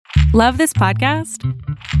Love this podcast?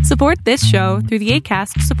 Support this show through the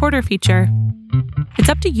Acast supporter feature. It's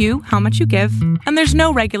up to you how much you give, and there's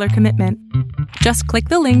no regular commitment. Just click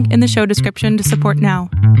the link in the show description to support now.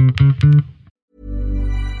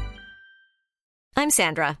 I'm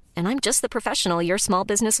Sandra, and I'm just the professional your small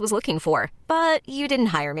business was looking for. But you didn't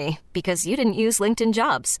hire me because you didn't use LinkedIn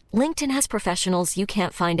Jobs. LinkedIn has professionals you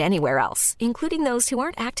can't find anywhere else, including those who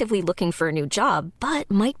aren't actively looking for a new job, but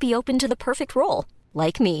might be open to the perfect role,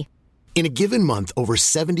 like me. In a given month, over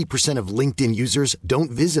 70% of LinkedIn users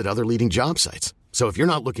don't visit other leading job sites. So if you're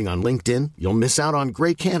not looking on LinkedIn, you'll miss out on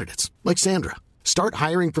great candidates like Sandra. Start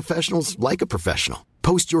hiring professionals like a professional.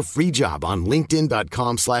 Post your free job on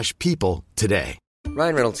linkedin.com/people today.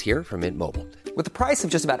 Ryan Reynolds here from Mint Mobile. With the price of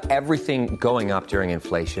just about everything going up during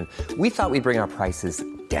inflation, we thought we'd bring our prices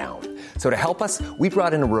down. So to help us, we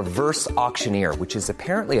brought in a reverse auctioneer, which is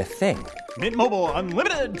apparently a thing. Mint Mobile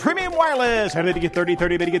Unlimited Premium Wireless. How to get 30,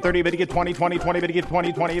 30, bit to get 30, bit to get 20, 20, 20, bit to get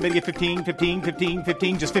 20, 20, bit to get 15, 15, 15,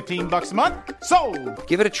 15, just $15 a month? Sold!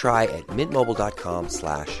 Give it a try at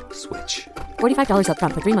mintmobile.com/switch. $45 up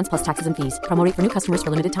front for 3 months plus taxes and fees. Promo rate for new customers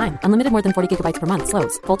for limited time. Unlimited more than 40 gigabytes per month.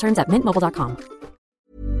 Slows full terms at mintmobile.com.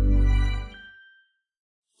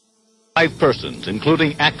 5 persons,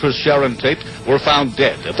 including actress Sharon Tate, were found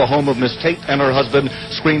dead at the home of Miss Tate and her husband,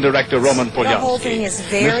 screen director Roman Polanski. The whole thing is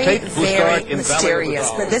very, very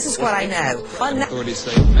mysterious, but this is what I know. Authorities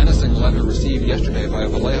say a menacing letter received yesterday by a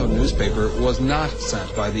Vallejo newspaper was not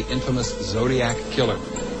sent by the infamous Zodiac killer.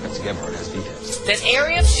 Betsy Gebhardt has details. That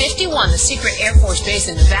Area 51, the secret Air Force base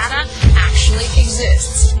in Nevada, actually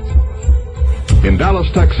exists. In Dallas,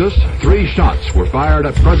 Texas, 3 shots were fired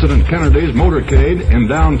at President Kennedy's motorcade in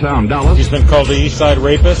downtown Dallas. He's been called the East Side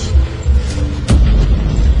Rapist.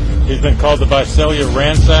 He's been called the Visalia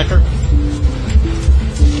Ransacker,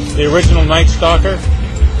 the original Night Stalker,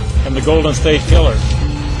 and the Golden State Killer.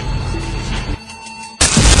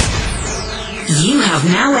 You have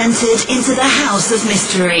now entered into the House of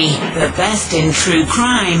Mystery, the best in true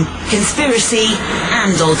crime, conspiracy,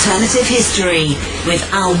 and alternative history, with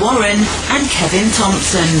Al Warren and Kevin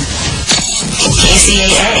Thompson.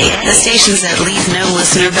 KCAA, the stations that leave no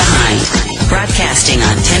listener behind. Broadcasting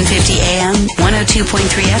on 1050 AM,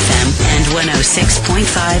 102.3 FM, and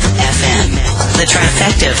 106.5 FM. The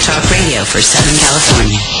trifecta of talk radio for Southern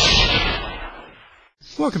California.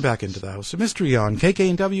 Welcome back into the House of Mystery on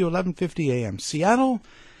KKNW 1150 AM Seattle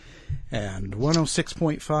and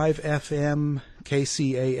 106.5 FM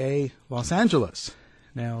KCAA Los Angeles.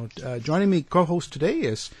 Now, joining me co-host today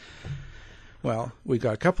is, well, we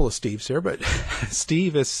got a couple of Steves here, but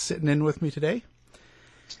Steve is sitting in with me today.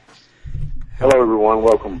 Hello, everyone.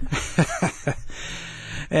 Welcome.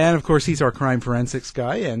 And, of course, he's our crime forensics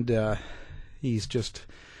guy, and he's just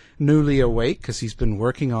newly awake because he's been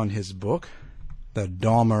working on his book, the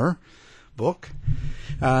Dahmer book.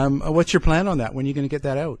 What's your plan on that? When are you going to get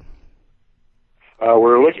that out?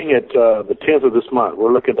 We're looking at the 10th of this month.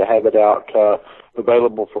 We're looking to have it out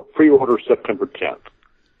available for pre-order September 10th.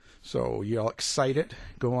 So you all excited?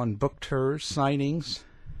 Go on book tours, signings?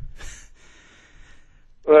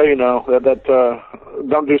 Well, you know, that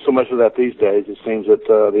don't do so much of that these days. It seems that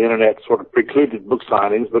the Internet sort of precluded book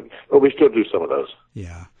signings, but we still do some of those.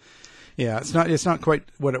 Yeah. Yeah, it's not quite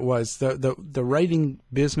what it was. The writing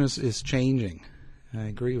business is changing. I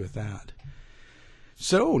agree with that.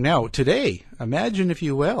 So now today, imagine if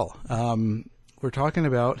you will, we're talking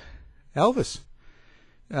about Elvis.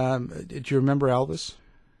 Did you remember Elvis?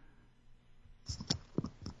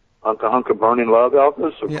 Hunka Burning Love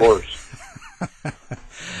Elvis, of course.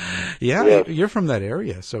 Yeah, yes. You're from that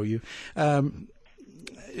area, so you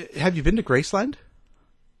have you been to Graceland?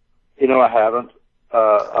 You know, I haven't.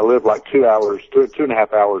 I live like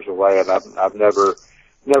 2.5 hours away, and I've never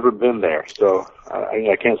been there. So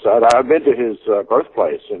I can't say. I've been to his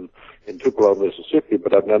birthplace in Tupelo, Mississippi,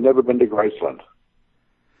 but I've never been to Graceland.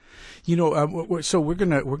 You know, so we're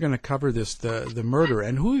gonna cover this the murder,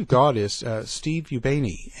 and who we've got is Steve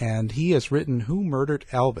Ubaney, and he has written "Who Murdered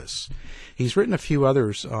Elvis." He's written a few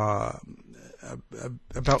others about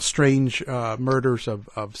strange murders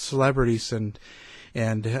of celebrities, and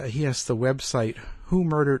he has the website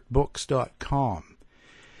whomurderedbooks.com.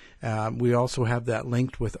 We also have that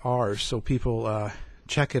linked with ours, so people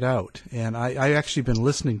check it out. And I actually been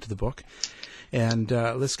listening to the book, and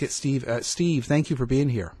let's get Steve. Steve, thank you for being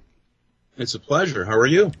here. It's a pleasure. How are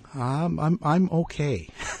you? I'm okay.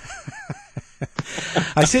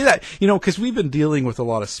 I say that, you know, because we've been dealing with a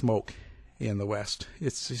lot of smoke in the West.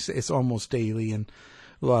 It's almost daily, and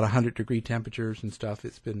a lot of 100-degree temperatures and stuff.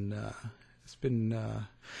 It's been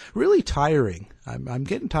really tiring. I'm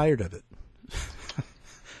getting tired of it.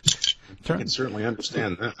 I can certainly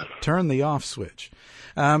understand that. Turn the off switch.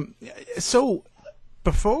 So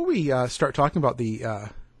before we start talking about the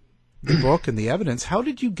book and the evidence, how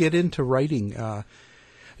did you get into writing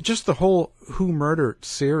just the whole Who Murdered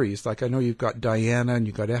series? Like, I know you've got Diana and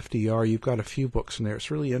you've got FDR, you've got a few books in there. It's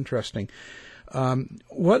really interesting.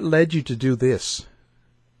 What led you to do this?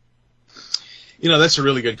 You know, that's a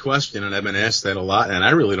really good question, and I've been asked that a lot, and I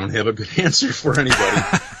really don't have a good answer for anybody.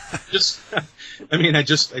 I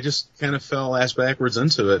just kind of fell ass backwards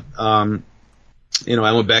into it. You know,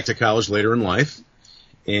 I went back to college later in life,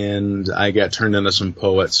 and I got turned into some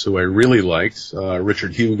poets who I really liked,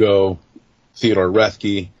 Richard Hugo, Theodore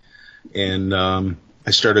Roethke, and I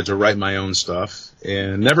started to write my own stuff,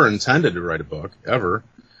 and never intended to write a book, ever.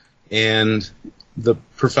 And the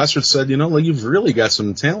professor said, you know, well, you've really got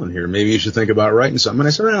some talent here. Maybe you should think about writing something. And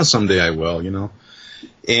I said, well, someday I will, you know.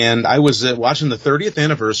 And I was watching the 30th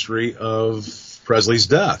anniversary of Presley's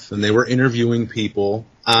death, and they were interviewing people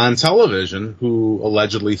on television who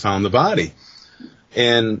allegedly found the body.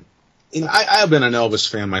 And you know, I've been an Elvis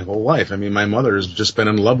fan my whole life. I mean, my mother has just been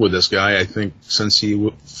in love with this guy, I think, since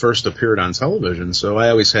he first appeared on television. So I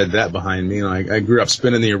always had that behind me. And I grew up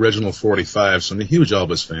spinning the original 45, so I'm a huge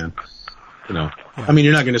Elvis fan. You know, yeah. I mean,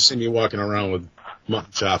 you're not going to see me walking around with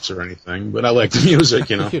mutton chops or anything, but I like the music,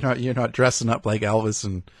 you know. You're not dressing up like Elvis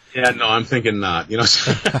and. Yeah, no, I'm thinking not. You know.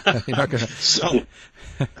 You're not going to.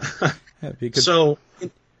 So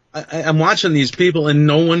I'm watching these people, and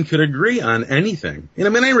no one could agree on anything. And I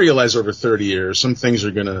mean, I realize over 30 years, some things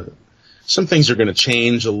are gonna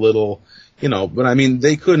change a little, you know. But I mean,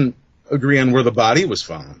 they couldn't agree on where the body was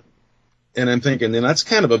found, and I'm thinking, and that's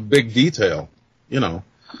kind of a big detail, you know.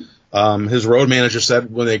 His road manager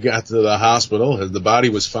said when they got to the hospital, the body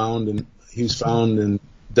was found, and he was found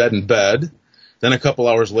dead in bed. Then a couple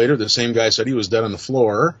hours later, the same guy said he was dead on the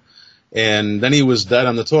floor. And then he was dead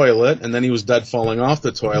on the toilet, and then he was dead falling off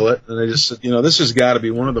the toilet. And I just said, you know, this has got to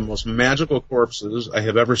be one of the most magical corpses I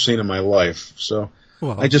have ever seen in my life. So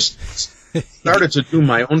I just started to do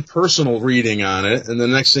my own personal reading on it. And the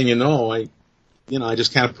next thing you know, I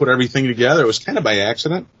just kind of put everything together. It was kind of by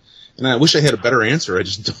accident. And I wish I had a better answer. I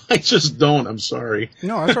just don't. I'm sorry.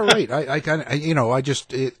 No, that's all right.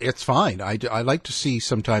 It's fine. I like to see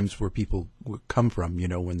sometimes where people come from, you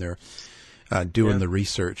know, when they're doing the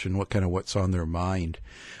research and what's on their mind.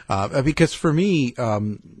 Because for me,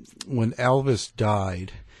 when Elvis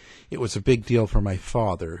died, it was a big deal for my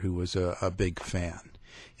father, who was a big fan.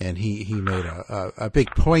 And he made a big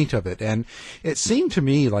point of it. And it seemed to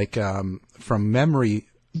me like, from memory,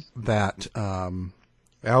 that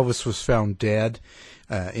Elvis was found dead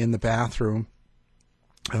in the bathroom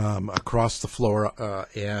across the floor,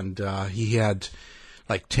 and he had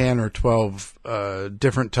like 10 or 12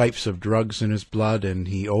 different types of drugs in his blood, and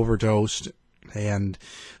he overdosed, and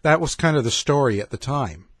that was kind of the story at the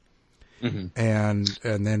time. Mm-hmm. And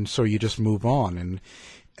then so you just move on,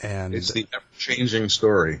 and it's the ever-changing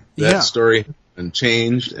story. That story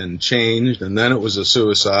changed, and then it was a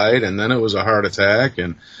suicide, and then it was a heart attack,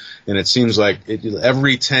 and it seems like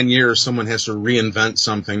every 10 years someone has to reinvent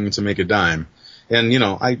something to make a dime. And, you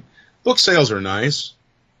know, book sales are nice,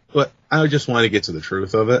 but I just want to get to the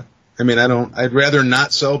truth of it. I mean, I'd rather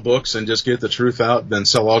not sell books and just get the truth out than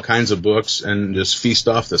sell all kinds of books and just feast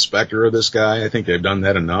off the specter of this guy. I think they've done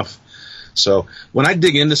that enough. So when I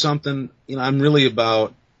dig into something, you know, I'm really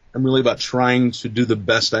about trying to do the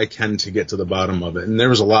best I can to get to the bottom of it. And there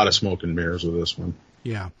was a lot of smoke and mirrors with this one.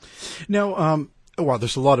 Yeah. Now, well,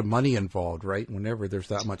 there's a lot of money involved, right? Whenever there's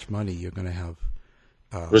that much money, you're going to have.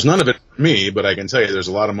 There's none of it for me, but I can tell you there's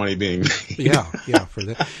a lot of money being made. Yeah, for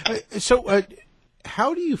that. So,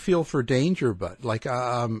 how do you feel for Danger Butt? Like,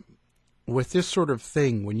 with this sort of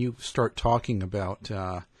thing, when you start talking about,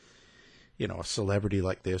 you know, a celebrity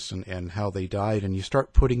like this and how they died, and you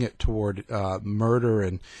start putting it toward murder,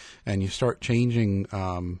 and you start changing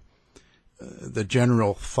the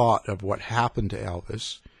general thought of what happened to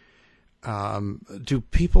Elvis. Do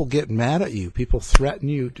people get mad at you? People threaten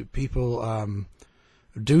you? Do people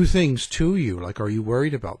do things to you? Like, are you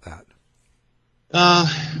worried about that?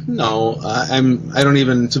 No, I don't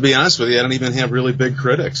even, to be honest with you, I don't even have really big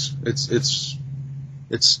critics. It's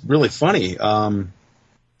really funny.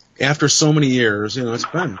 After so many years, you know, it's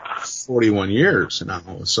been 41 years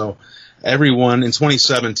now. So everyone in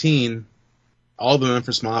 2017, all the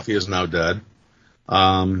Memphis Mafia is now dead.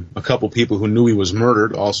 A couple people who knew he was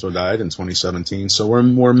murdered also died in 2017. So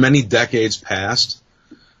we're many decades past.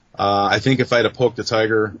 I think if I'd have poked the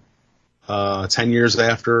tiger 10 years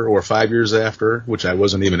after or 5 years after, which I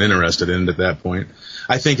wasn't even interested in at that point,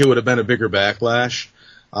 I think it would have been a bigger backlash.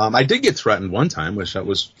 I did get threatened one time, which that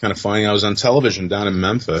was kind of funny. I was on television down in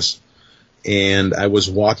Memphis, And I was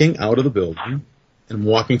walking out of the building and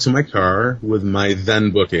walking to my car with my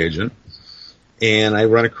then book agent, and I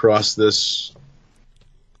run across this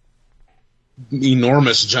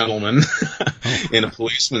enormous gentleman in a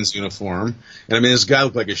policeman's uniform. And I mean, this guy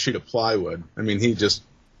looked like a sheet of plywood. I mean,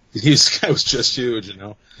 this guy was just huge, you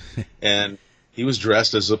know. And he was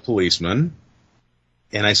dressed as a policeman.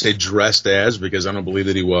 And I say dressed as because I don't believe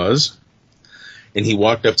that he was. And he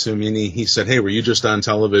walked up to me and he said, "Hey, were you just on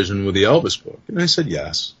television with the Elvis book?" And I said,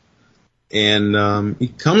 "Yes." And he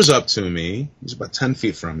comes up to me. He's about 10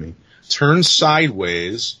 feet from me, turns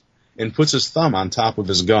sideways, and puts his thumb on top of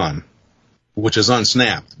his gun, which is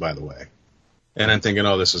unsnapped, by the way. And I'm thinking,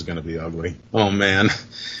 oh, this is going to be ugly. Oh, man.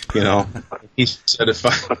 You know, he said,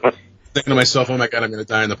 thinking to myself, oh, my God, I'm going to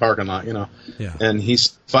die in the parking lot, you know. Yeah. And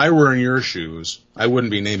if I were in your shoes, I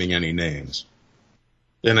wouldn't be naming any names.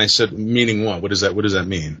 And I said, meaning what? What does that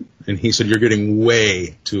mean? And he said, you're getting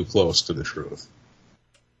way too close to the truth.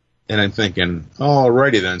 And I'm thinking, all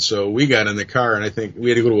righty then. So we got in the car, and I think we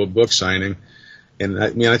had to go to a book signing. And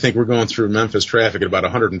I think we're going through Memphis traffic at about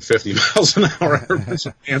 150 miles an hour.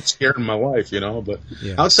 I'm scared of my life, you know. But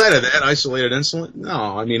outside of that, isolated incident,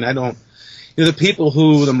 no. I mean, I don't. You know, the people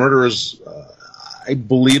who the murderers, I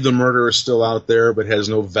believe the murderer is still out there, but has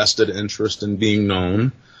no vested interest in being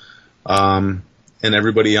known. And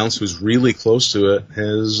everybody else who's really close to it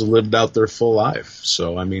has lived out their full life.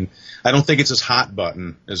 So, I mean, I don't think it's as hot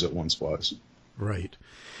button as it once was. Right.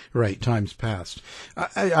 Right, time's passed.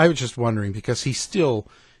 I was just wondering because he's still,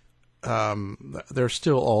 there's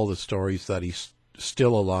still all the stories that he's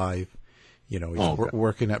still alive. You know, he's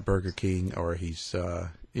working at Burger King, or he's,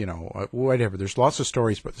 you know, whatever. There's lots of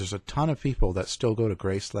stories, but there's a ton of people that still go to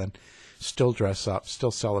Graceland, still dress up,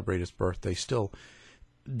 still celebrate his birthday, still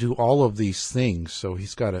do all of these things. So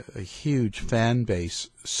he's got a huge fan base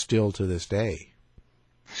still to this day.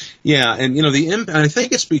 Yeah, and, you know, I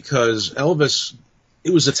think it's because Elvis,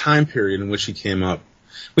 it was a time period in which he came up.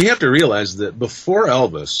 We have to realize that before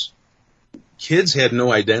Elvis, kids had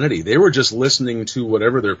no identity. They were just listening to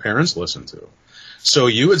whatever their parents listened to. So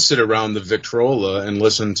you would sit around the Victrola and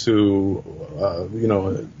listen to, you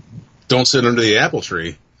know, Don't Sit Under the Apple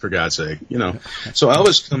Tree, for God's sake, you know. So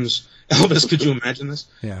Elvis, could you imagine this?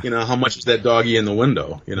 Yeah. You know, how much is that doggy in the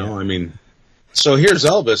window, you know? Yeah. I mean, so here's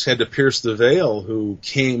Elvis, had to pierce the veil, who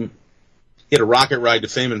came... He had a rocket ride to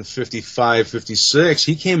fame in 55, 56.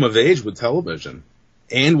 He came of age with television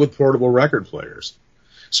and with portable record players.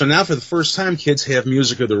 So now for the first time, kids have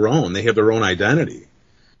music of their own. They have their own identity.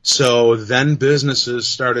 So then businesses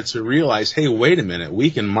started to realize, hey, wait a minute,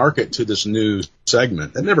 we can market to this new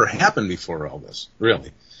segment. That never happened before Elvis,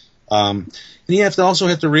 really. And you also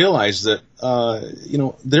have to realize that, you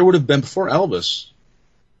know, there would have been, before Elvis,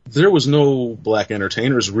 there was no black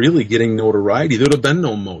entertainers really getting notoriety. There would have been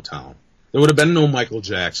no Motown. There would have been no Michael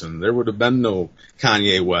Jackson. There would have been no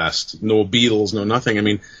Kanye West, no Beatles, no nothing. I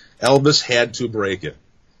mean, Elvis had to break it.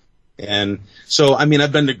 And so, I mean,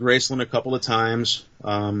 I've been to Graceland a couple of times,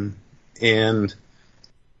 and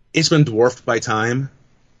it's been dwarfed by time.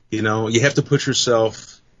 You know, you have to put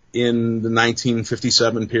yourself in the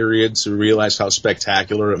 1957 period to realize how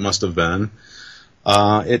spectacular it must have been.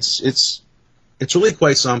 It's really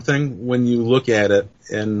quite something when you look at it,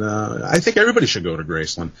 and I think everybody should go to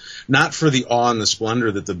Graceland. Not for the awe and the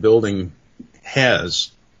splendor that the building has.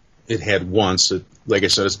 It had once. Like I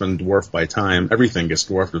said, it's been dwarfed by time. Everything gets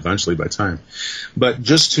dwarfed eventually by time. But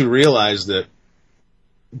just to realize that,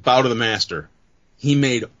 bow to the master, he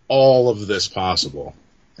made all of this possible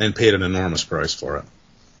and paid an enormous price for it.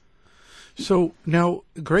 So now,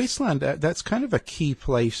 Graceland, that's kind of a key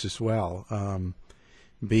place as well.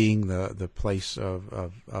 Being the place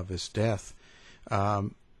of his death.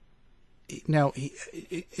 Now,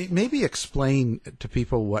 maybe explain to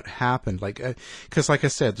people what happened. Because like I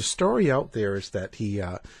said, the story out there is that he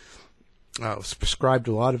was prescribed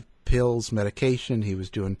a lot of pills, medication. He was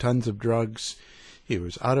doing tons of drugs. He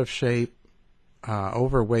was out of shape,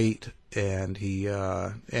 overweight, and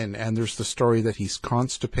and there's the story that he's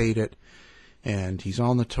constipated, and he's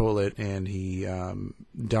on the toilet, and he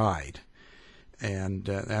died. And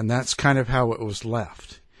that's kind of how it was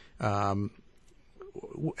left.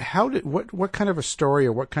 What kind of a story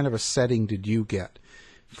or what kind of a setting did you get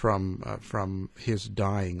from his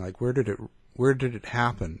dying? Like, where did it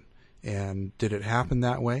happen, and did it happen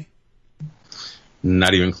that way?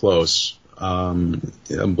 Not even close. Oh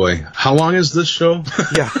boy, how long is this show?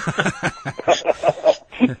 Yeah.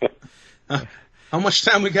 How much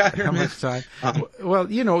time we got here, How man? much time?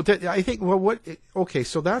 Well, you know, I think, okay,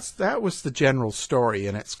 so that was the general story,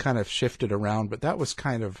 and it's kind of shifted around, but that was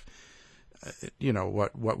kind of, you know,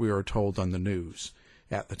 what we were told on the news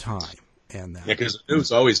at the time. And that. Yeah, because the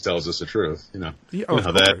news always tells us the truth, you know. Yeah, you know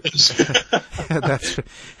how that is.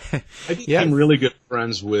 I became really good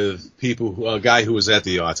friends with people, a guy who was at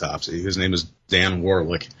the autopsy. His name is Dan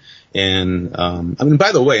Warlick. And,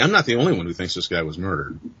 by the way, I'm not the only one who thinks this guy was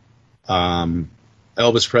murdered.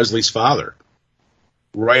 Elvis Presley's father,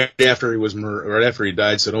 right after he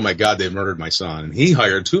died, said, "Oh my God, they've murdered my son." And he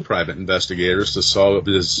hired 2 private investigators to solve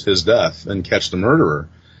his death and catch the murderer.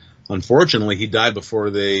 Unfortunately, he died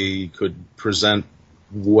before they could present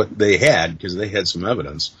what they had, because they had some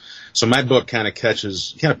evidence. So my book kind of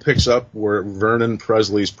picks up where Vernon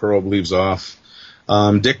Presley's probe leaves off.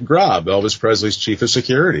 Dick Grob, Elvis Presley's chief of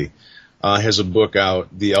security, has a book out,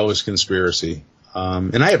 The Elvis Conspiracy.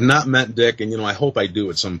 And I have not met Dick, and, I hope I do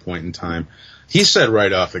at some point in time. He said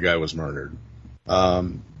right off the guy was murdered.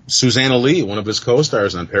 Susanna Lee, one of his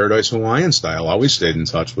co-stars on Paradise Hawaiian Style, always stayed in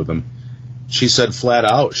touch with him. She said flat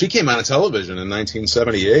out, she came on television in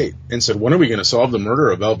 1978 and said, "When are we going to solve the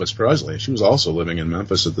murder of Elvis Presley?" She was also living in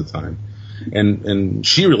Memphis at the time. And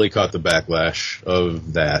she really caught the backlash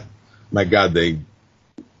of that. My God, they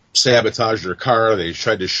sabotaged her car. They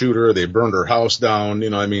tried to shoot her. They burned her house down.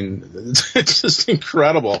 It's just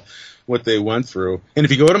incredible what they went through. And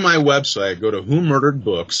if you go to my website, go to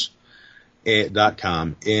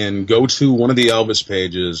whomurderedbooks.com and go to one of the Elvis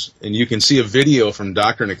pages, and you can see a video from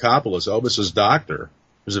Dr. Nikopoulos, Elvis's doctor.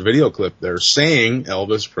 There's a video clip there saying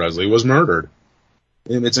Elvis Presley was murdered.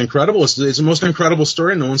 And it's incredible. It's the most incredible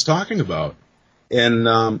story no one's talking about.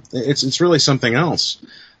 And it's really something else.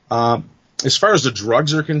 As far as the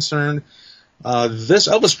drugs are concerned, this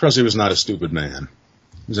Elvis Presley was not a stupid man.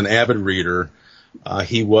 He was an avid reader.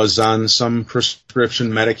 He was on some prescription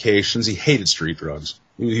medications. He hated street drugs.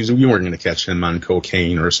 You weren't going to catch him on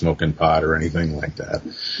cocaine or smoking pot or anything like that.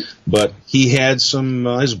 But he had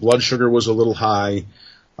his blood sugar was a little high.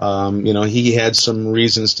 He had some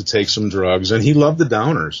reasons to take some drugs, and he loved the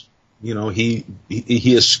downers. He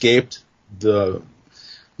escaped the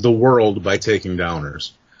world by taking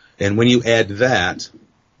downers. And when you add that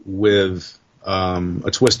with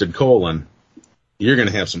a twisted colon, you're going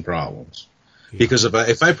to have some problems. Because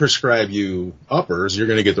if I prescribe you uppers, you're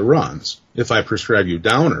going to get the runs. If I prescribe you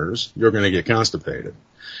downers, you're going to get constipated.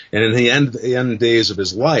 And in the end days of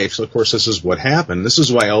his life, so of course this is what happened. This is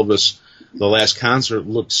why Elvis, the last concert,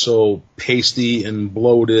 looked so pasty and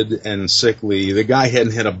bloated and sickly. The guy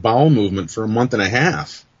hadn't had a bowel movement for a month and a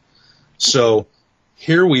half. So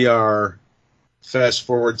here we are, fast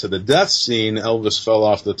forward to the death scene. Elvis fell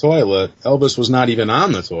off the toilet. Elvis was not even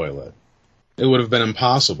on the toilet. It would have been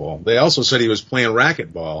impossible. They also said he was playing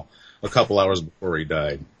racquetball a couple hours before he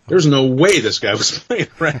died. There's no way this guy was playing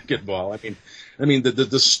racquetball. I mean,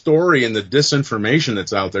 the story and the disinformation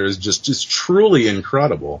that's out there is just truly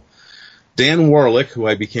incredible. Dan Warlick, who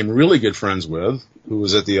I became really good friends with, who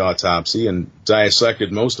was at the autopsy and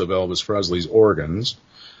dissected most of Elvis Presley's organs,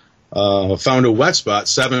 found a wet spot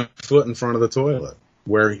 7 foot in front of the toilet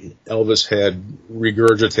where Elvis had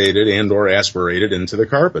regurgitated and or aspirated into the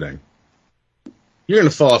carpeting. You're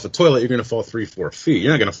going to fall off a toilet, you're going to fall 3-4 feet.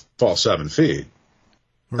 You're not going to fall 7 feet.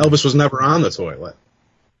 Right. Elvis was never on the toilet.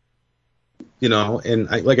 And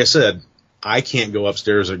like I said, I can't go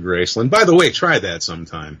upstairs at Graceland. By the way, try that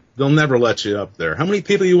sometime. They'll never let you up there. How many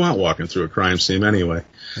people you want walking through a crime scene anyway?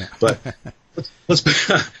 Yeah. But let's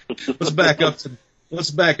back up to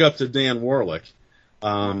Dan Warlick.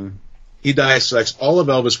 He dissects all of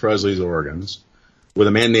Elvis Presley's organs with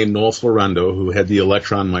a man named Noel Florendo, who had the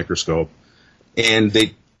electron microscope. And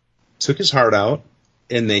they took his heart out,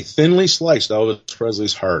 and they thinly sliced Elvis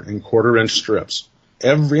Presley's heart in 1/4-inch strips.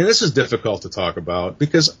 And this is difficult to talk about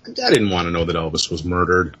because I didn't want to know that Elvis was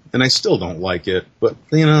murdered, and I still don't like it. But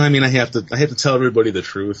I have to tell everybody the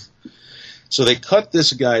truth. So they cut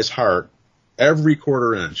this guy's heart every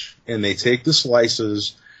 1/4-inch, and they take the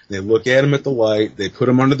slices, they look at him at the light, they put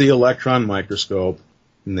him under the electron microscope,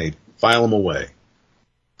 and they file him away.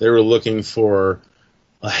 They were looking for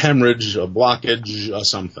a hemorrhage, a blockage,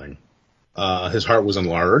 something. His heart was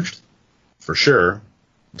enlarged, for sure.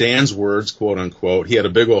 Dan's words, quote unquote, he had a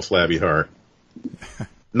big old flabby heart.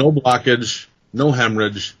 No blockage, no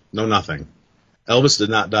hemorrhage, no nothing. Elvis did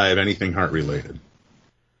not die of anything heart related.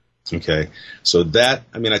 Okay, so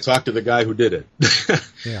I talked to the guy who did it.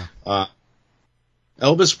 Yeah.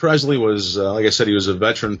 Elvis Presley was, like I said, he was a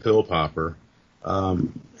veteran pill popper.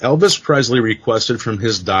 Elvis Presley requested from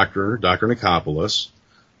his doctor, Dr. Nikopoulos,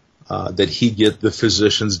 that he get the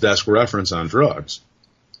physician's desk reference on drugs.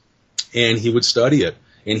 And he would study it.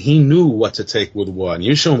 And he knew what to take with what. And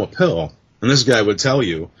you show him a pill, and this guy would tell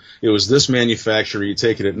you, it was this manufacturer, you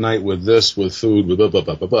take it at night with this, with food, with blah, blah,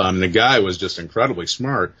 blah, blah, blah. And the guy was just incredibly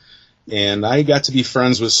smart. And I got to be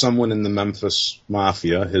friends with someone in the Memphis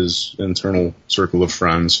Mafia, his internal circle of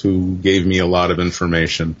friends, who gave me a lot of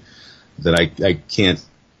information that I can't.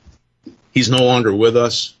 He's no longer with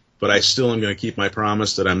us, but I still am going to keep my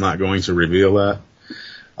promise that I'm not going to reveal that,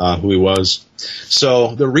 who he was.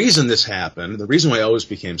 So the reason this happened, the reason why Elvis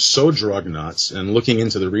became so drug nuts and looking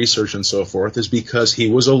into the research and so forth is because he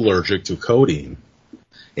was allergic to codeine.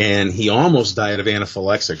 And he almost died of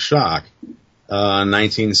anaphylactic shock in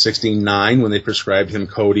 1969 when they prescribed him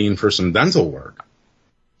codeine for some dental work.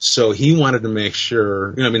 So he wanted to make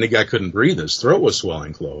sure, the guy couldn't breathe. His throat was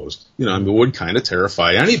swelling closed. It would kind of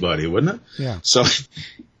terrify anybody, wouldn't it? Yeah. So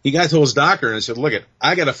he got to his doctor and said, look,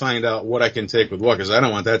 I got to find out what I can take with what, because I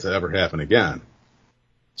don't want that to ever happen again.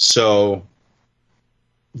 So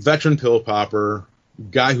veteran pill popper,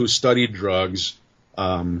 guy who studied drugs,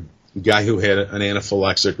 guy who had an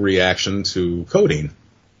anaphylactic reaction to codeine.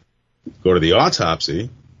 Go to the autopsy.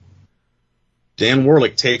 Dan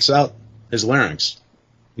Warlick takes out his larynx.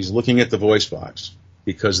 He's looking at the voice box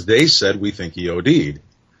because they said, we think he OD'd.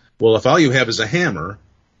 Well, if all you have is a hammer,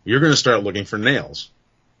 you're going to start looking for nails.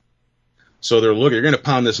 So they're looking, you're going to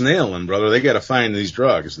pound this nail in, brother. They got to find these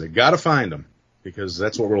drugs. They got to find them because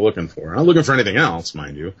that's what we're looking for. I'm not looking for anything else,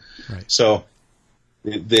 mind you. Right. So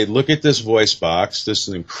they look at this voice box, this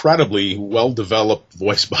incredibly well-developed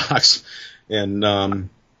voice box, and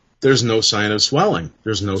there's no sign of swelling.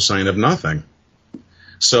 There's no sign of nothing.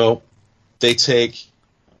 So they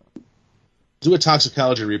do a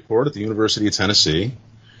toxicology report at the University of Tennessee,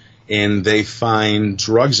 and they find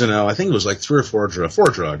drugs in, I think it was like 3 or 4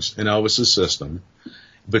 drugs in Elvis's system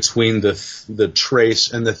between the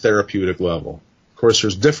trace and the therapeutic level. Of course,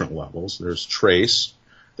 there's different levels. There's trace.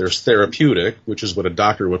 There's therapeutic, which is what a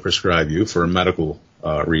doctor would prescribe you for a medical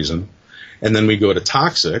reason. And then we go to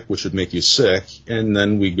toxic, which would make you sick. And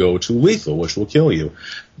then we go to lethal, which will kill you.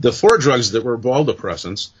 The 4 drugs that were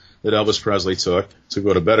ball-depressants that Elvis Presley took to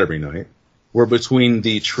go to bed every night were between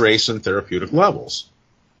the trace and therapeutic levels.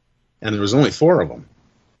 And there was only 4 of them.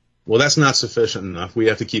 Well, that's not sufficient enough. We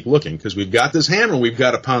have to keep looking because we've got this hammer. We've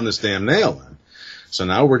got to pound this damn nail in. So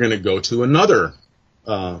now we're going to go to another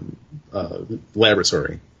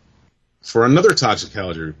laboratory for another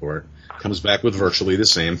toxicology report. Comes back with virtually the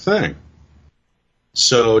same thing.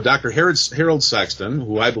 So Dr. Harold Sexton,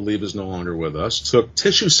 who I believe is no longer with us, took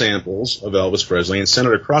tissue samples of Elvis Presley and sent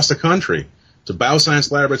it across the country to bioscience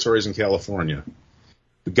laboratories in California.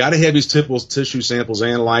 We've got to have these tissue samples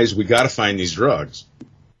analyzed. We've got to find these drugs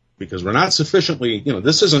because we're not sufficiently,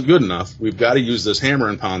 this isn't good enough. We've got to use this hammer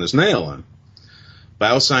and pound this nail in.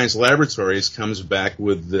 Bioscience Laboratories comes back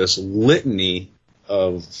with this litany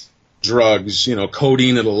of drugs,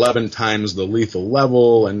 codeine at 11 times the lethal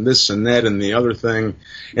level and this and that and the other thing.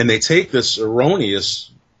 And they take this erroneous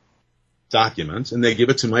document and they give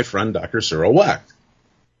it to my friend, Dr. Cyril Wecht.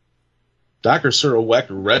 Dr. Cyril Wecht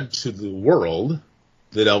read to the world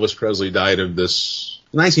that Elvis Presley died of this.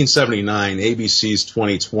 In 1979, ABC's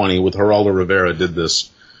 2020 with Geraldo Rivera did this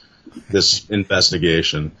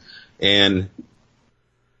investigation. And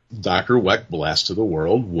Dr. Wecht blasts to the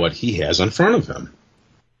world what he has in front of him.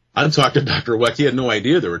 I've talked to Dr. Wecht. He had no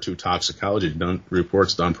idea there were 2 toxicology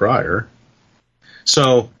reports done prior.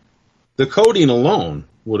 So the codeine alone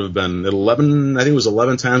would have been at 11, I think it was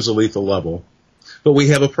 11 times the lethal level. But we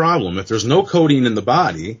have a problem. If there's no codeine in the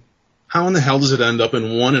body, how in the hell does it end up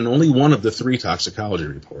in one and only one of the 3 toxicology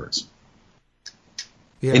reports?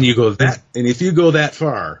 Yeah. And if you go that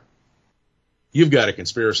far, you've got a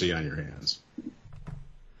conspiracy on your hands.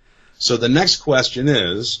 So the next question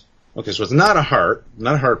is, okay, so it's not a heart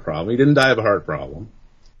problem. He didn't die of a heart problem.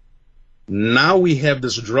 Now we have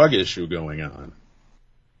this drug issue going on.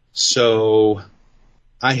 So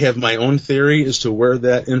I have my own theory as to where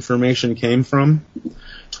that information came from.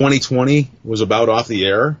 2020 was about off the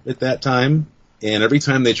air at that time, and every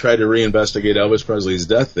time they tried to reinvestigate Elvis Presley's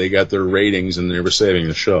death, they got their ratings and they were saving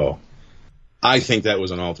the show. I think that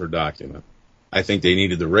was an altered document. I think they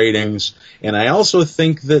needed the ratings, and I also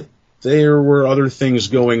think that there were other things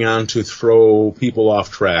going on to throw people off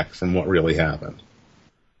track from what really happened.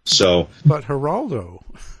 So, but Geraldo,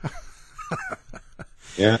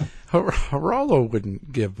 yeah, Geraldo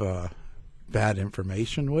wouldn't give bad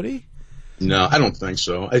information, would he? No, I don't think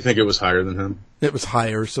so. I think it was higher than him. It was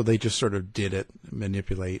higher, so they just sort of did it,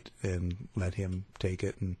 manipulate, and let him take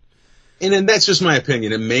it. And that's just my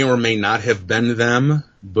opinion. It may or may not have been them,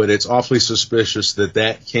 but it's awfully suspicious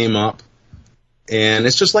that came up. And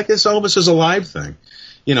it's just like this Elvis is alive thing.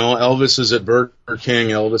 Elvis is at Burger King.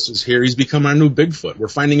 Elvis is here. He's become our new Bigfoot. We're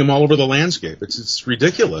finding him all over the landscape. It's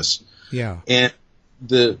ridiculous. Yeah. And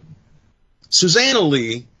Susanna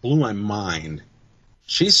Lee blew my mind.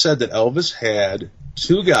 she said that Elvis had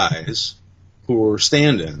two guys who were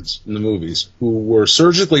stand-ins in the movies who were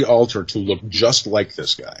surgically altered to look just like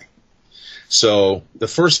this guy. So the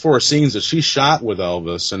first 4 scenes that she shot with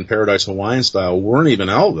Elvis in Paradise Hawaiian Style weren't even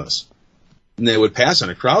Elvis. And they would pass in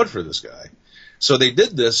a crowd for this guy. So they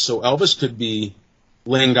did this so Elvis could be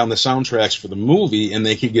laying down the soundtracks for the movie and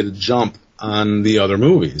they could get a jump on the other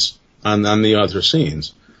movies, on the other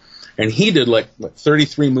scenes. And he did like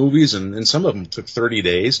 33 movies, and some of them took 30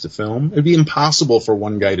 days to film. It'd be impossible for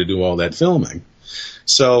one guy to do all that filming.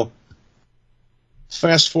 So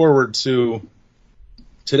fast forward to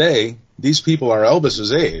today, these people are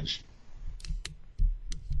Elvis's age.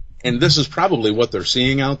 And this is probably what they're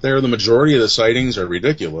seeing out there. The majority of the sightings are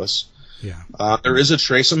ridiculous. Yeah. There is a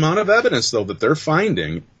trace amount of evidence, though, that they're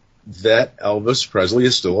finding that Elvis Presley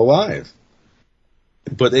is still alive.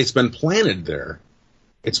 But it's been planted there.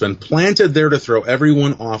 It's been planted there to throw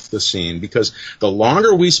everyone off the scene, because the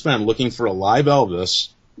longer we spend looking for a live Elvis,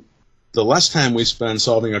 the less time we spend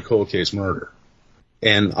solving a cold case murder.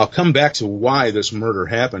 And I'll come back to why this murder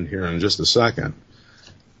happened here in just a second.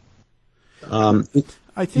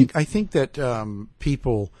 I think that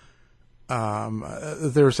people,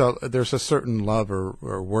 there's a certain love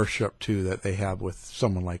or worship too that they have with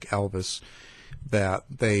someone like Elvis, that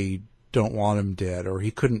they don't want him dead, or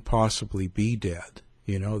he couldn't possibly be dead.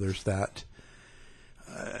 You know, there's that.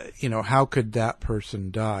 How could that person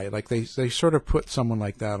die? Like they sort of put someone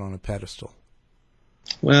like that on a pedestal.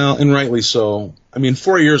 Well, and rightly so. I mean,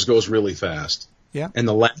 4 years goes really fast. Yeah. And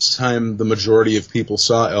the last time the majority of people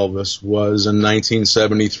saw Elvis was in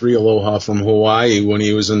 1973, Aloha from Hawaii, when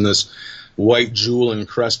he was in this white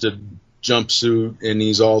jewel-encrusted jumpsuit, and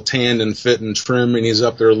he's all tanned and fit and trim, and he's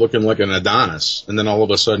up there looking like an Adonis, and then all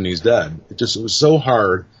of a sudden he's dead. It was so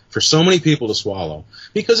hard for so many people to swallow,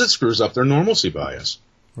 because it screws up their normalcy bias.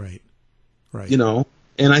 Right. You know,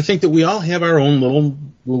 and I think that we all have our own little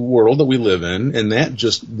world that we live in, and that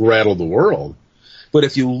just rattled the world. But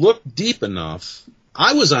if you look deep enough,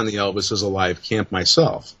 I was on the Elvis is Alive camp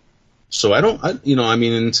myself. So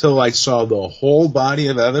until I saw the whole body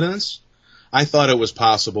of evidence, I thought it was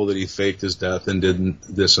possible that he faked his death and did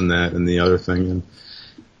this and that and the other thing, and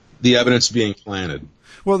the evidence being planted.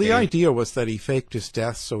 Well, the idea was that he faked his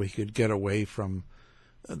death so he could get away from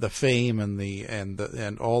the fame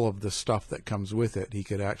and all of the stuff that comes with it. He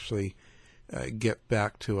could actually get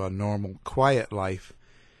back to a normal, quiet life.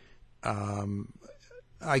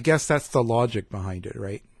 I guess that's the logic behind it,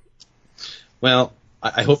 right? Well,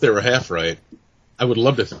 I hope they were half right. I would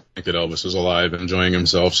love to think that Elvis is alive, enjoying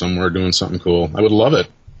himself somewhere, doing something cool. I would love it.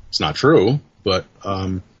 It's not true, but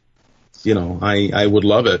I would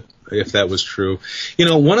love it if that was true. You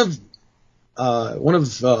know, one of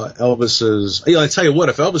Elvis's. I tell you what,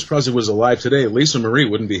 if Elvis Presley was alive today, Lisa Marie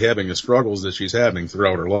wouldn't be having the struggles that she's having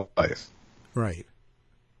throughout her life. Right.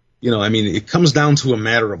 You know, I mean, it comes down to a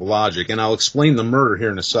matter of logic, and I'll explain the murder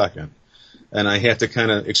here in a second. And I have to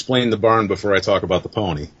kind of explain the barn before I talk about the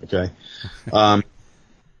pony, okay?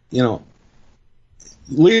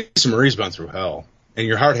 Lisa Marie's been through hell, and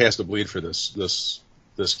your heart has to bleed for this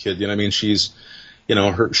kid. You know, I mean, she's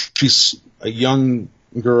a young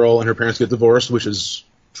girl, and her parents get divorced, which is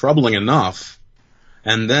troubling enough.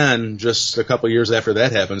 And then just a couple years after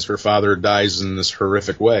that happens, her father dies in this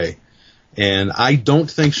horrific way. And I don't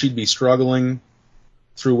think she'd be struggling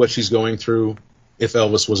through what she's going through if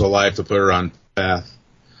Elvis was alive to put her on path.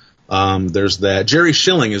 There's that. Jerry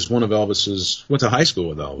Schilling is one of Elvis's, went to high school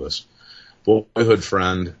with Elvis, boyhood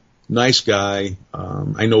friend, nice guy.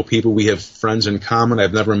 I know people, we have friends in common.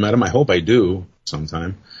 I've never met him. I hope I do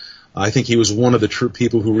sometime. I think he was one of the true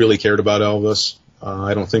people who really cared about Elvis.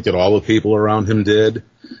 I don't think that all the people around him did,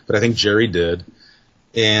 but I think Jerry did.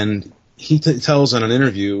 And he tells in an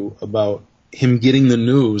interview about him getting the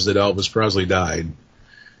news that Elvis Presley died,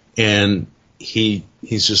 and he's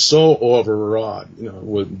just so overwrought,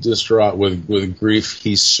 distraught with grief.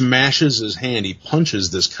 He smashes his hand. He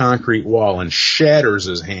punches this concrete wall and shatters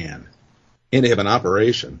his hand. He had to have an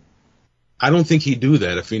operation. I don't think he'd do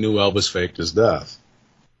that if he knew Elvis faked his death.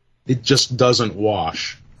 It just doesn't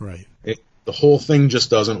wash. Right. The whole thing just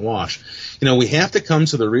doesn't wash. You know, we have to come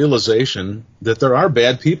to the realization that there are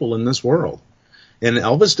bad people in this world. And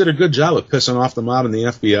Elvis did a good job of pissing off the mob and the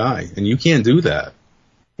FBI, and you can't do that.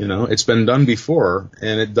 You know, it's been done before,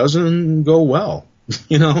 and it doesn't go well.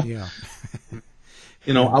 Yeah.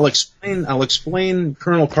 I'll explain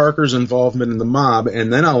Colonel Parker's involvement in the mob,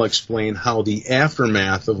 and then I'll explain how the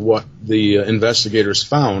aftermath of what the investigators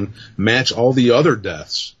found match all the other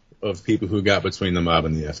deaths of people who got between the mob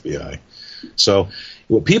and the FBI. So,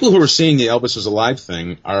 people who are seeing the Elvis is Alive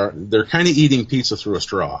thing they're kind of eating pizza through a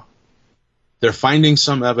straw. They're finding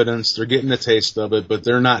some evidence, they're getting a taste of it, but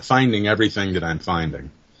they're not finding everything that I'm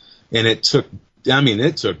finding. And it took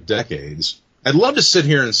decades. I'd love to sit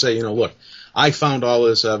here and say, look, I found all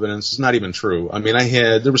this evidence. It's not even true. I mean,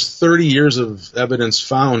 there was 30 years of evidence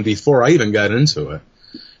found before I even got into it.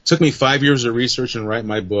 It took me 5 years of research and write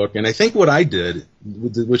my book. And I think what I did,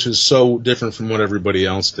 which is so different from what everybody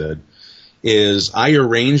else did, is I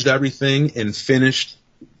arranged everything and finished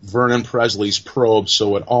Vernon Presley's probe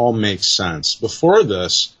so it all makes sense. Before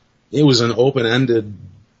this, it was an open-ended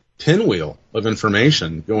pinwheel of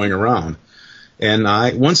information going around. And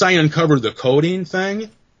once I uncovered the coding thing,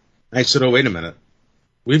 I said, oh, wait a minute.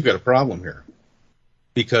 We've got a problem here.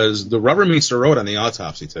 Because the rubber meets the road on the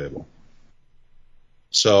autopsy table.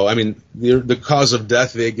 So, I mean, the cause of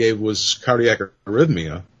death they gave was cardiac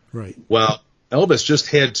arrhythmia. Right. Well, Elvis just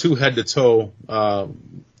had 2 head-to-toe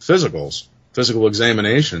physical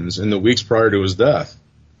examinations in the weeks prior to his death.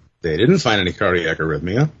 They didn't find any cardiac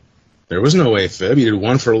arrhythmia. There was no AFib. He did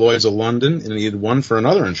one for Lloyd's of London, and he did one for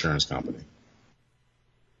another insurance company.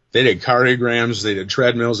 They did cardiograms, they did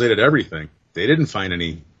treadmills, they did everything. They didn't find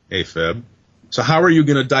any AFib. So how are you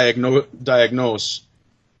going to diagnose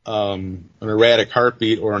an erratic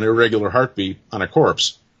heartbeat or an irregular heartbeat on a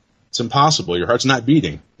corpse? It's impossible. Your heart's not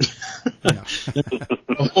beating.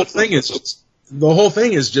 The whole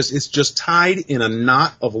thing is just tied in a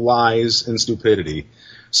knot of lies and stupidity.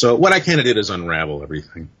 So what I kind of did is unravel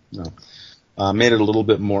everything. Made it a little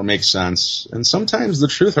bit more make sense. And sometimes the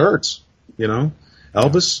truth hurts.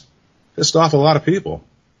 Elvis pissed off a lot of people.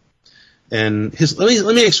 And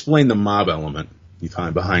let me explain the mob element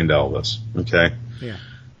behind Elvis. Okay. Yeah.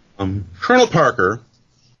 Colonel Parker,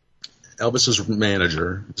 Elvis's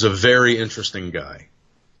manager, is a very interesting guy.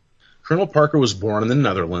 Colonel Parker was born in the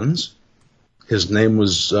Netherlands. His name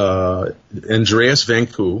was Andreas van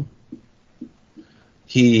Koo.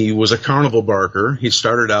 He was a carnival barker. He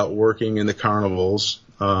started out working in the carnivals,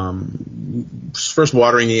 first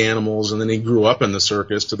watering the animals, and then he grew up in the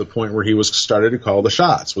circus to the point where he started to call the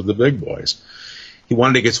shots with the big boys. He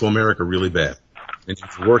wanted to get to America really bad, and he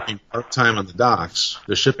was working part-time on the docks,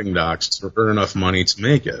 the shipping docks, to earn enough money to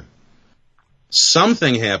make it.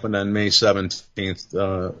 Something happened on May 17th,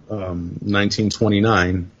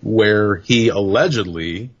 1929, where he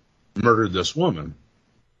allegedly murdered this woman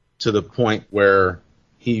to the point where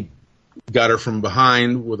he got her from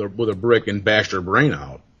behind with a brick and bashed her brain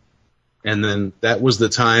out. And then that was the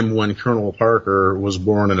time when Colonel Parker was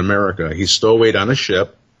born in America. He stowawayed on a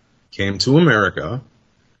ship, came to America,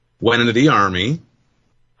 went into the Army,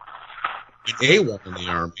 AWOL in the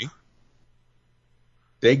Army.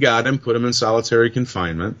 They got him, put him in solitary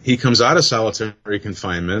confinement. He comes out of solitary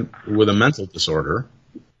confinement with a mental disorder.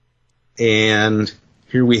 And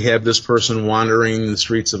here we have this person wandering the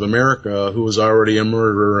streets of America who was already a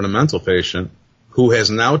murderer and a mental patient, who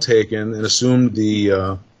has now taken and assumed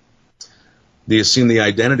the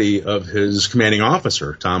identity of his commanding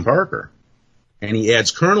officer, Tom Parker. And he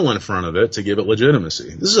adds Colonel in front of it to give it legitimacy.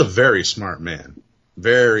 This is a very smart man,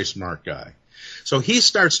 very smart guy. So he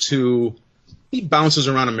bounces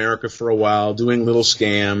around America for a while, doing little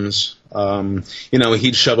scams.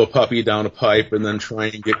 He'd shove a puppy down a pipe and then try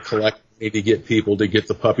and get people to get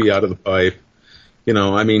the puppy out of the pipe.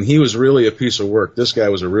 He was really a piece of work. This guy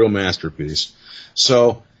was a real masterpiece.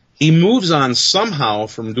 So he moves on somehow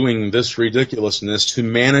from doing this ridiculousness to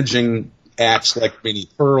managing acts like Minnie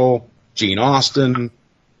Pearl, Gene Austin,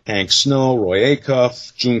 Hank Snow, Roy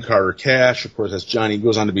Acuff, June Carter Cash. Of course,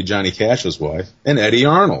 goes on to be Johnny Cash's wife, and Eddie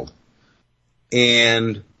Arnold.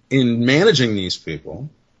 And in managing these people,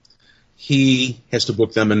 he has to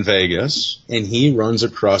book them in Vegas, and he runs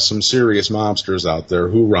across some serious mobsters out there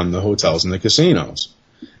who run the hotels and the casinos.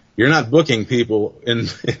 You're not booking people in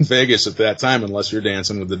Vegas at that time unless you're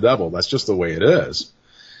dancing with the devil. That's just the way it is.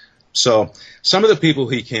 So some of the people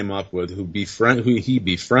he came up with who he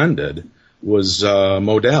befriended was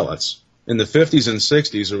Mo Dalitz. In the 50s and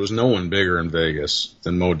 60s, there was no one bigger in Vegas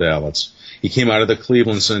than Mo Dalitz. He came out of the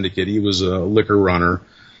Cleveland Syndicate. He was a liquor runner.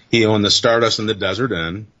 He owned the Stardust and the Desert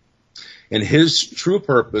Inn. And his true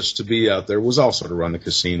purpose to be out there was also to run the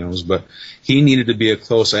casinos, but he needed to be a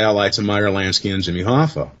close ally to Meyer Lansky and Jimmy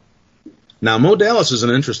Hoffa. Now, Mo Dalitz is an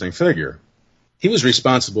interesting figure. He was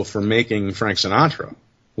responsible for making Frank Sinatra,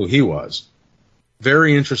 who he was.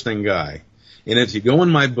 Very interesting guy. And if you go in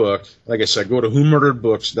my book, like I said, go to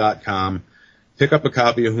whomurderedbooks.com, pick up a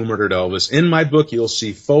copy of Who Murdered Elvis. In my book, you'll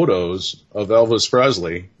see photos of Elvis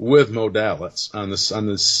Presley with Mo Dalitz on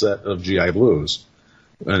this set of GI Blues.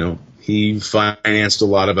 He financed a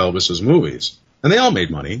lot of Elvis's movies. And they all made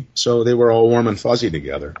money, so they were all warm and fuzzy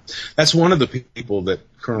together. That's one of the people that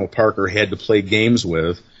Colonel Parker had to play games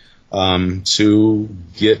with to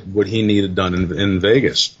get what he needed done in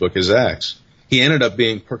Vegas, book his acts.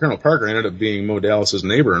 Colonel Parker ended up being Mo Dallas's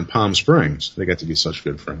neighbor in Palm Springs. They got to be such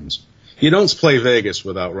good friends. You don't play Vegas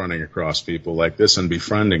without running across people like this and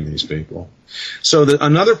befriending these people. So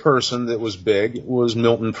another person that was big was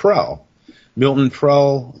Milton Prell. Milton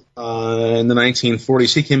Prell, in the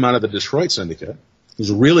 1940s, he came out of the Detroit Syndicate. He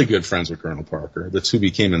was really good friends with Colonel Parker. The two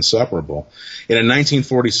became inseparable. And in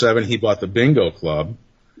 1947, he bought the Bingo Club,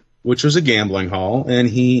 which was a gambling hall, and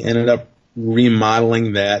he ended up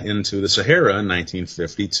remodeling that into the Sahara in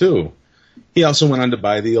 1952. He also went on to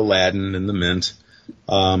buy the Aladdin and the Mint.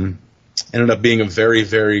 Ended up being a very,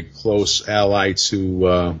 very close ally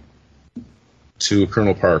to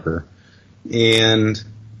Colonel Parker. And,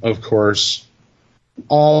 of course,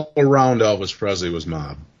 all around Elvis Presley was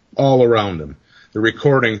mob. All around him. The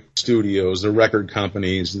recording studios, the record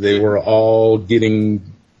companies, they were all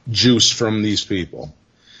getting juice from these people.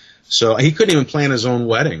 So he couldn't even plan his own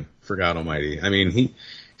wedding, for God Almighty. I mean,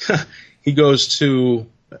 he goes to,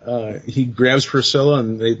 he grabs Priscilla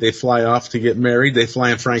and they fly off to get married. They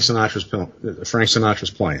fly in Frank Sinatra's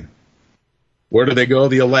plane. Where do they go?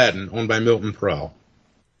 The Aladdin, owned by Milton Prell.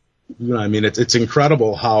 You know, I mean, it's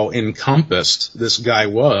incredible how encompassed this guy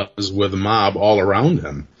was with the mob all around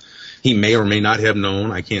him. He may or may not have known.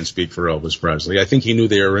 I can't speak for Elvis Presley. I think he knew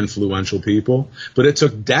they were influential people, but it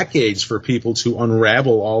took decades for people to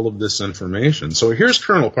unravel all of this information. So here's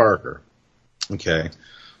Colonel Parker, okay,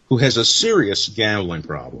 who has a serious gambling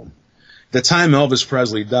problem. The time Elvis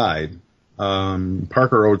Presley died,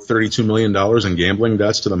 Parker owed $32 million in gambling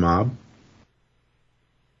debts to the mob. Wow.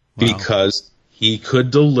 Because he could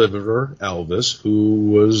deliver Elvis, who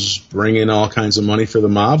was bringing all kinds of money for the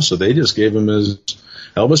mob, so they just gave him his...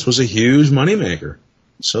 Elvis was a huge moneymaker,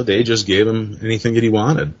 so they just gave him anything that he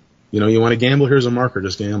wanted. You know, you want to gamble? Here's a marker,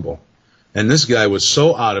 just gamble. And this guy was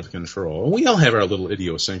so out of control. And we all have our little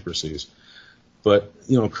idiosyncrasies. But,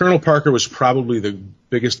 you know, Colonel Parker was probably the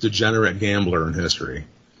biggest degenerate gambler in history.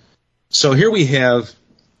 So here we have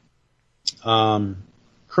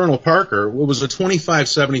Colonel Parker. It was a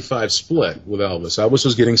 25-75 split with Elvis. Elvis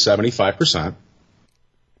was getting 75%.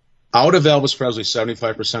 Out of Elvis Presley's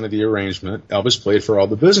 75% of the arrangement, Elvis paid for all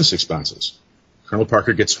the business expenses. Colonel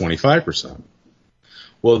Parker gets 25%.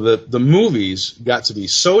 Well, the movies got to be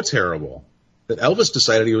so terrible that Elvis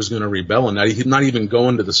decided he was going to rebel and not even go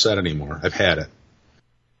into the set anymore. I've had it.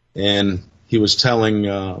 And he was telling,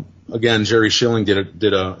 again, Jerry Schilling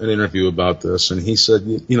did an interview about this, and he said,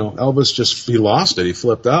 you know, Elvis he lost it. He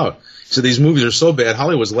flipped out. He said, these movies are so bad,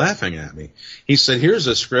 Hollywood's laughing at me. He said, here's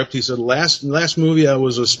a script. He said, last movie I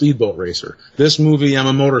was a speedboat racer. This movie I'm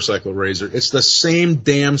a motorcycle racer. It's the same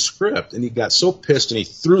damn script. And he got so pissed and he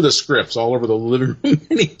threw the scripts all over the living room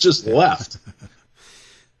and he just left. Yeah.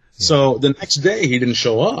 So the next day he didn't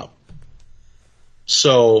show up.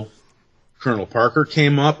 So Colonel Parker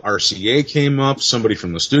came up, RCA came up, somebody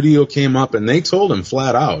from the studio came up, and they told him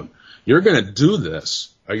flat out, you're going to do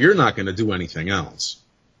this or you're not going to do anything else.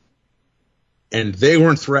 And they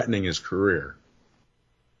weren't threatening his career.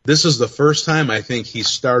 This is the first time I think he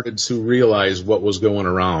started to realize what was going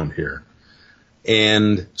around here.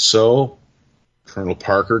 And so Colonel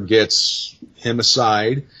Parker gets him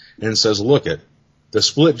aside and says, look the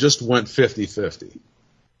split just went 50-50.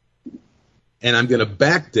 And I'm going to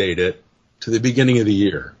backdate it to the beginning of the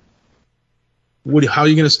year. How are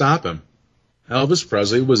you going to stop him? Elvis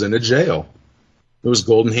Presley was in a jail. It was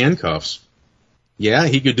golden handcuffs. Yeah,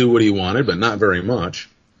 he could do what he wanted, but not very much.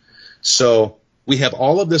 So we have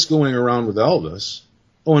all of this going around with Elvis.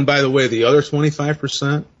 Oh, and by the way, the other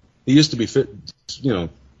 25%, he used to be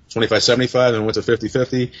 25-75 and went to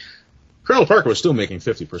 50-50. Colonel Parker was still making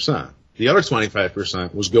 50%. The other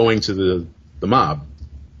 25% was going to the mob,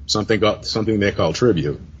 something they call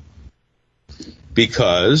tribute,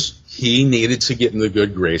 because he needed to get in the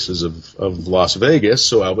good graces of Las Vegas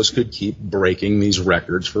so Elvis could keep breaking these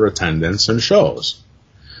records for attendance and shows.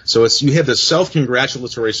 So you have this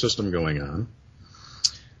self-congratulatory system going on.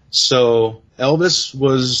 So Elvis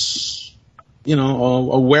was,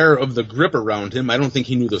 aware of the grip around him. I don't think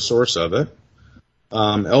he knew the source of it.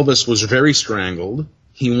 Elvis was very strangled.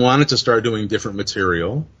 He wanted to start doing different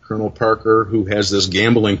material. Colonel Parker, who has this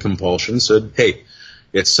gambling compulsion, said, hey,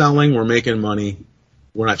 it's selling, we're making money,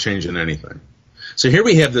 we're not changing anything. So here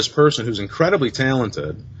we have this person who's incredibly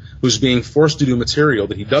talented, who's being forced to do material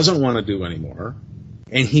that he doesn't want to do anymore,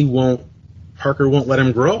 and Parker won't let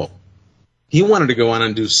him grow. He wanted to go on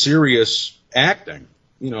and do serious acting.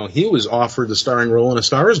 He was offered the starring role in A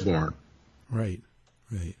Star Is Born. Right.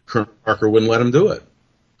 Colonel Parker wouldn't let him do it.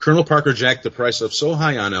 Colonel Parker jacked the price up so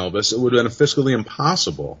high on Elvis, it would have been fiscally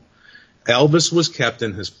impossible. Elvis was kept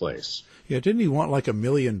in his place. Yeah, didn't he want like $1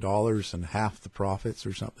 million and half the profits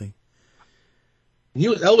or something?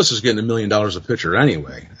 Elvis was getting $1 million a picture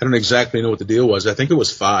anyway. I don't exactly know what the deal was. I think it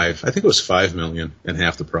was $5 million and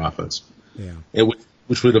half the profits. Yeah,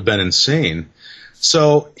 which would have been insane.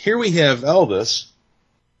 So here we have Elvis,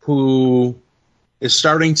 who is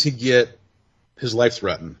starting to get his life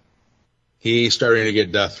threatened. He's starting to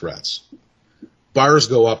get death threats. Bars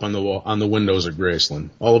go up on the wall, on the windows at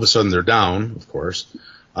Graceland. All of a sudden, they're down, of course.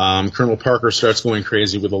 Colonel Parker starts going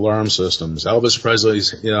crazy with alarm systems. Elvis Presley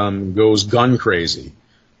goes gun crazy.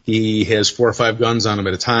 He has 4 or 5 guns on him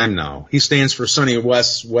at a time now. He stands for Sonny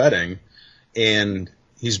West's wedding, and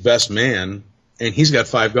he's best man, and he's got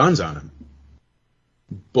 5 guns on him.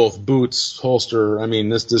 Both boots, holster. I mean,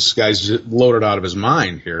 this guy's loaded out of his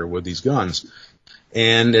mind here with these guns.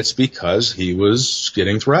 And it's because he was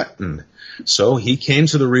getting threatened. So he came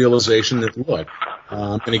to the realization that, look,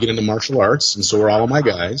 I'm going to get into martial arts, and so are all of my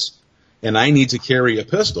guys, and I need to carry a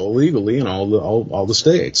pistol legally in all the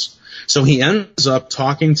states. So he ends up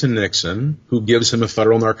talking to Nixon, who gives him a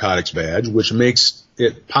federal narcotics badge, which makes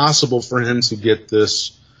it possible for him to get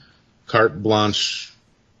this carte blanche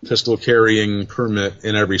pistol carrying permit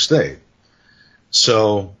in every state.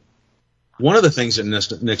 So one of the things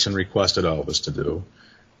that Nixon requested Elvis to do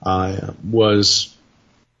was,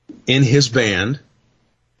 in his band,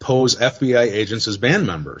 pose FBI agents as band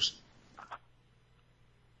members.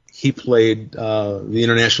 He played the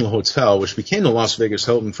International Hotel, which became the Las Vegas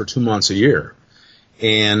Hilton, for 2 months a year.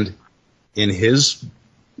 And in his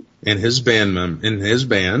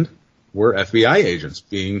band were FBI agents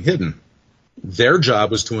being hidden. Their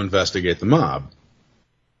job was to investigate the mob.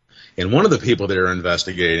 And one of the people they were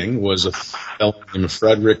investigating was a fellow named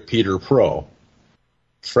Frederick Peter Proe.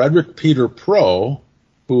 Frederick Peter Proe,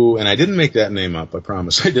 who, and I didn't make that name up, I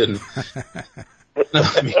promise I didn't. No,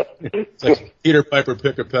 I mean, it's like Peter Piper,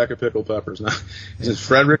 pick a peck of pickled peppers. No, it's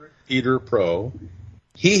Frederick Peter Proe.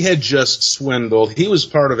 He had just swindled. He was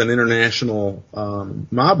part of an international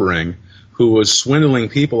mob ring who was swindling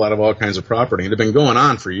people out of all kinds of property. It had been going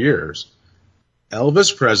on for years.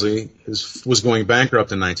 Elvis Presley was going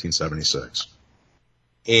bankrupt in 1976.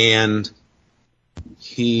 And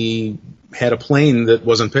he had a plane that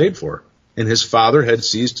wasn't paid for. And his father had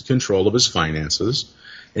seized control of his finances,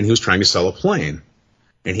 and he was trying to sell a plane.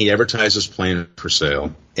 And he advertised his plane for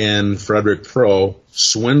sale. And Frederick Proe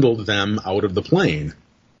swindled them out of the plane.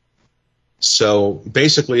 So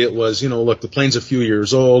basically it was, look, the plane's a few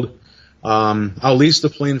years old. I'll lease the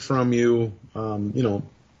plane from you.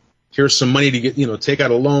 Here's some money to get, take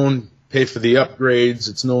out a loan, pay for the upgrades.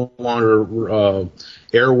 It's no longer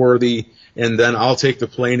airworthy. And then I'll take the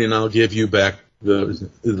plane and I'll give you back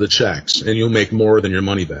the checks, and you'll make more than your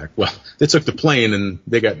money back. Well, they took the plane and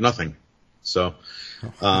they got nothing. So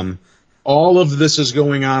all of this is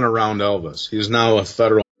going on around Elvis. He's now a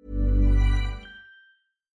federal.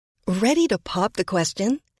 Ready to pop the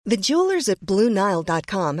question? The jewelers at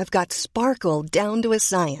BlueNile.com have got sparkle down to a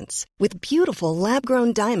science with beautiful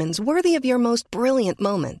lab-grown diamonds worthy of your most brilliant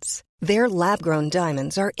moments. Their lab-grown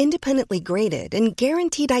diamonds are independently graded and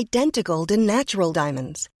guaranteed identical to natural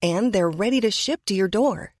diamonds, and they're ready to ship to your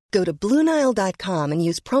door. Go to BlueNile.com and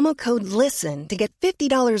use promo code LISTEN to get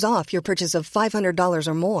 $50 off your purchase of $500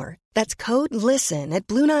 or more. That's code LISTEN at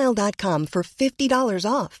BlueNile.com for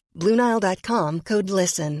 $50 off. BlueNile.com, code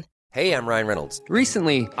LISTEN. Hey, I'm Ryan Reynolds.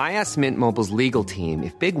 Recently, I asked Mint Mobile's legal team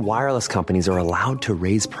if big wireless companies are allowed to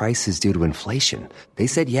raise prices due to inflation. They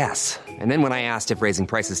said yes. And then when I asked if raising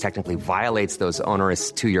prices technically violates those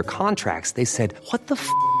onerous 2-year contracts, they said, "What the f***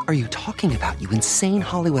 are you talking about, you insane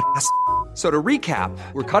Hollywood ass f- So to recap,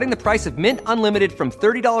 we're cutting the price of Mint Unlimited from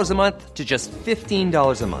 $30 a month to just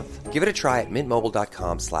 $15 a month. Give it a try at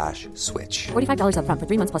mintmobile.com/switch. $45 up front for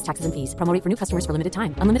 3 months plus taxes and fees. Promo rate for new customers for limited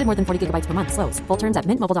time. Unlimited more than 40 gigabytes per month. Slows full terms at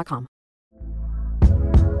mintmobile.com.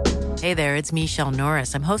 Hey there, it's Michelle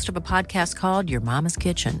Norris. I'm host of a podcast called Your Mama's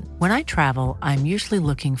Kitchen. When I travel, I'm usually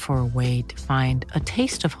looking for a way to find a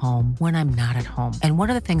taste of home when I'm not at home. And one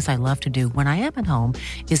of the things I love to do when I am at home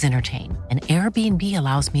is entertain. And Airbnb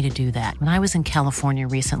allows me to do that. When I was in California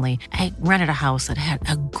recently, I rented a house that had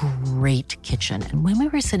a great kitchen. And when we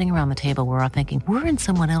were sitting around the table, we were all thinking, we're in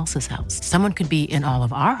someone else's house. Someone could be in all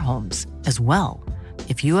of our homes as well.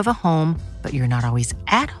 If you have a home, but you're not always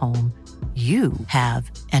at home, you have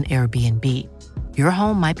an Airbnb. Your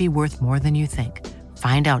home might be worth more than you think.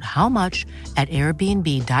 Find out how much at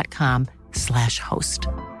airbnb.com/host.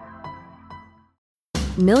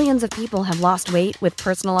 Millions of people have lost weight with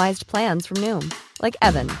personalized plans from Noom. Like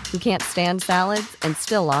Evan, who can't stand salads and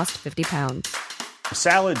still lost 50 pounds.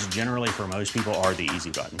 Salads generally for most people are the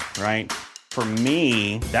easy button, right? For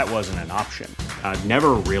me, that wasn't an option. I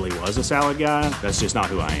never really was a salad guy. That's just not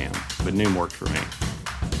who I am. But Noom worked for me.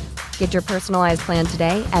 Get your personalized plan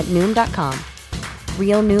today at Noom.com.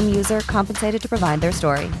 Real Noom user compensated to provide their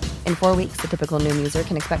story. In 4 weeks, the typical Noom user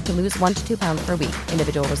can expect to lose 1 to 2 pounds per week.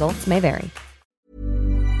 Individual results may vary.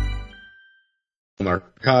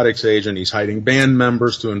 Narcotics agent. He's hiding band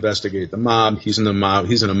members to investigate the mob. He's in a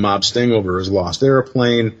mob sting over his lost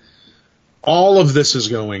airplane. All of this is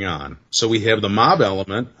going on. So we have the mob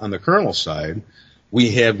element on the Colonel's side. We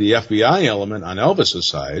have the FBI element on Elvis's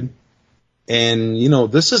side. And,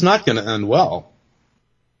 this is not going to end well.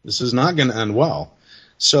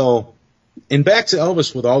 So, and back to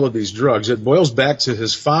Elvis with all of these drugs, it boils back to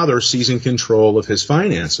his father seizing control of his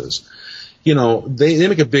finances. They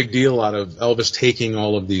make a big deal out of Elvis taking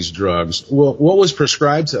all of these drugs. Well, what was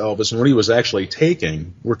prescribed to Elvis and what he was actually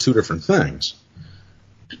taking were two different things.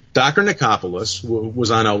 Dr. Nicopolis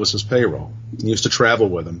was on Elvis's payroll. He used to travel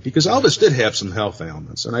with him because Elvis did have some health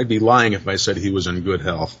ailments, and I'd be lying if I said he was in good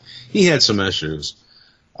health. He had some issues.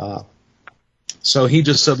 So he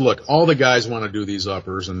just said, look, all the guys want to do these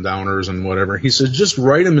uppers and downers and whatever. He said, just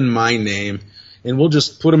write them in my name, and we'll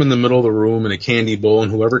just put them in the middle of the room in a candy bowl,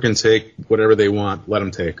 and whoever can take whatever they want, let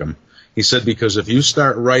them take them. He said, because if you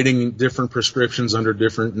start writing different prescriptions under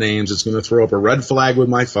different names, it's going to throw up a red flag with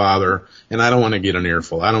my father, and I don't want to get an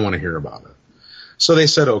earful. I don't want to hear about it. So they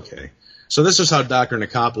said, okay. So this is how Dr.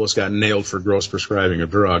 Nicopolis got nailed for gross prescribing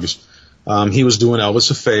of drugs. He was doing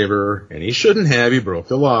Elvis a favor, and he shouldn't have. He broke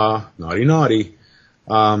the law. Naughty, naughty.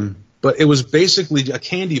 But it was basically a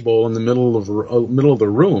candy bowl in the middle of the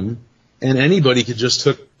room, and anybody could just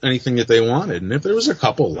took anything that they wanted. And if there was a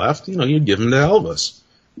couple left, you'd give them to Elvis.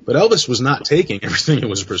 But Elvis was not taking everything that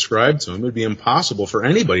was prescribed to him. It would be impossible for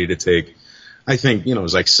anybody to take. I think, it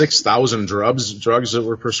was like 6,000 drugs that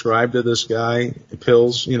were prescribed to this guy,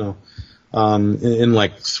 pills, in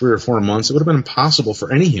like 3 or 4 months. It would have been impossible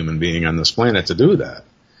for any human being on this planet to do that.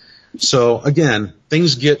 So, again,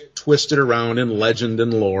 things get twisted around in legend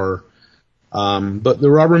and lore, but the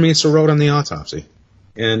rubber meets the road on the autopsy.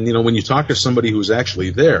 And, when you talk to somebody who's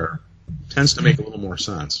actually there, it tends to make a little more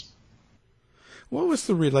sense. What was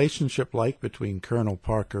the relationship like between Colonel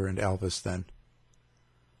Parker and Elvis then?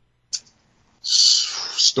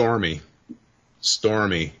 Stormy.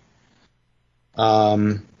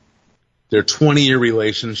 Their 20-year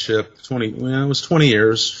relationship, it was 20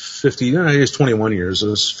 years, it was 21 years, it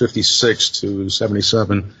was 56 to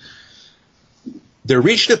 77. They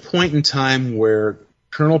reached a point in time where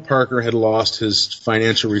Colonel Parker had lost his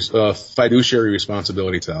fiduciary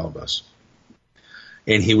responsibility to Elvis.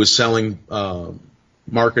 And he was selling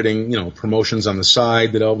marketing, promotions on the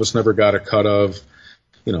side that Elvis never got a cut of,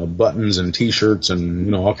 buttons and T-shirts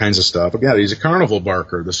and, all kinds of stuff. Again, he's a carnival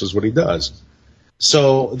barker. This is what he does.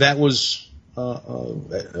 So that was a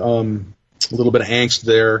little bit of angst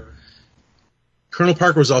there. Colonel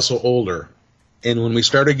Parker was also older. And when we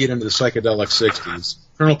started getting into the psychedelic 60s,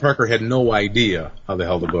 Colonel Parker had no idea how the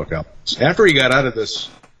hell to book up. After he got out of this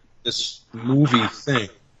movie thing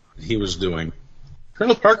that he was doing,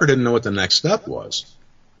 Colonel Parker didn't know what the next step was.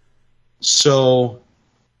 So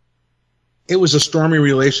it was a stormy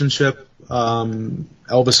relationship.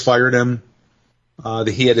 Elvis fired him.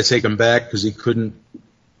 He had to take him back because he couldn't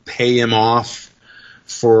pay him off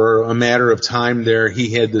for a matter of time there.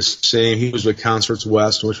 He was with Concerts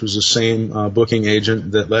West, which was the same booking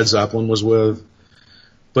agent that Led Zeppelin was with.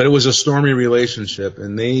 But it was a stormy relationship,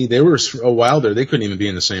 and they were a while there. They couldn't even be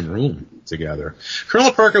in the same room together.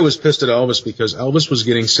 Colonel Parker was pissed at Elvis because Elvis was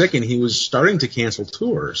getting sick, and he was starting to cancel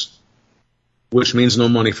tours, which means no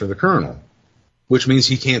money for the Colonel, which means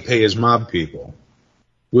he can't pay his mob people,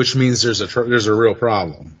 which means there's a real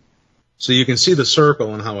problem. So you can see the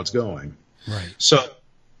circle and how it's going. Right. So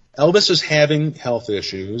Elvis is having health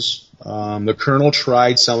issues. The Colonel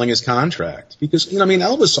tried selling his contract because,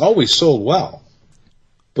 Elvis always sold well.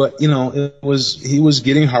 But, he was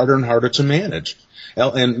getting harder and harder to manage.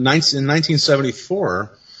 And in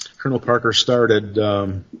 1974, Colonel Parker started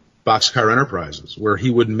Boxcar Enterprises, where he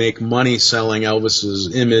would make money selling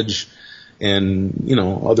Elvis's image and,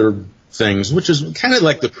 other things, which is kind of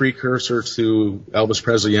like the precursor to Elvis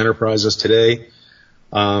Presley Enterprises today.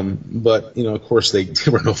 But, of course, they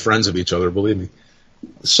were no friends of each other, believe me.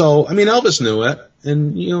 So, Elvis knew it,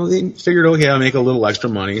 and, they figured, okay, I'll make a little extra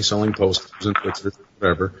money selling posters and pictures,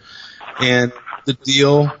 whatever. And the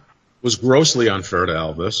deal was grossly unfair to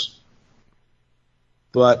Elvis.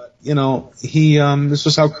 But, this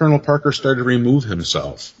was how Colonel Parker started to remove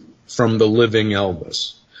himself from the living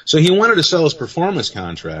Elvis. So he wanted to sell his performance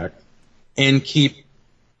contract and keep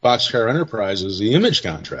Boxcar Enterprises, the image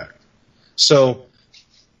contract. So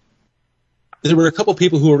there were a couple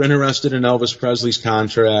people who were interested in Elvis Presley's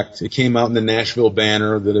contract. It came out in the Nashville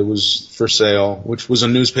Banner that it was for sale, which was a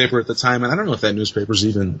newspaper at the time, and I don't know if that newspaper's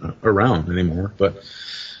even around anymore, but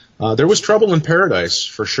there was trouble in paradise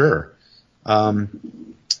for sure.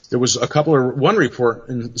 There was one report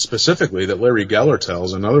specifically that Larry Geller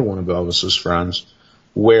tells, another one of Elvis's friends,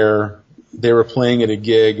 where they were playing at a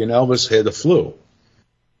gig and Elvis had the flu.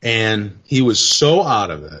 And he was so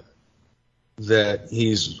out of it that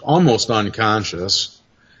he's almost unconscious.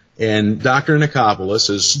 And Dr. Nicopolis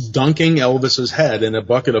is dunking Elvis's head in a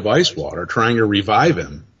bucket of ice water, trying to revive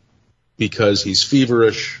him because he's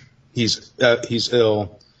feverish, he's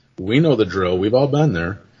ill. We know the drill. We've all been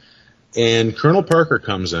there. And Colonel Parker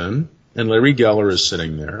comes in, and Larry Geller is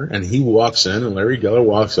sitting there, and he walks in, and Larry Geller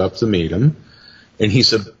walks up to meet him. And he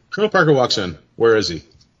said, Colonel Parker walks in. Where is he?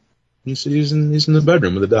 He said, he's in the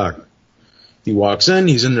bedroom with the doctor. He walks in,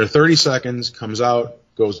 he's in there 30 seconds, comes out,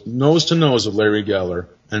 goes nose to nose with Larry Geller,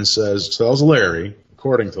 and tells Larry,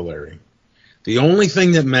 according to Larry, the only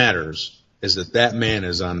thing that matters is that man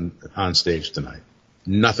is on stage tonight.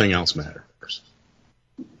 Nothing else matters.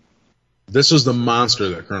 This is the monster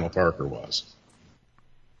that Colonel Parker was.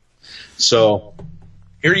 So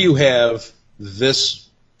here you have this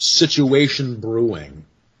situation brewing.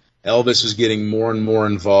 Elvis is getting more and more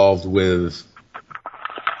involved with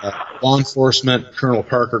law enforcement. Colonel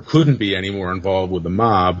Parker couldn't be any more involved with the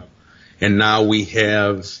mob. And now we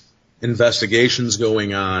have investigations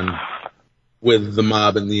going on with the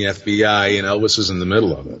mob and the FBI, and Elvis is in the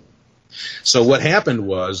middle of it. So what happened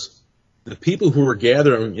was the people who were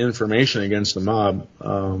gathering information against the mob,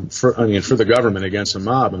 for the government against the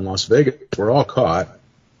mob in Las Vegas, were all caught.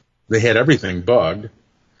 They had everything bugged.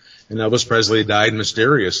 And Elvis Presley died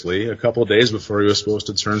mysteriously a couple of days before he was supposed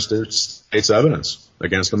to turn state's evidence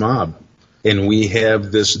against the mob. And we have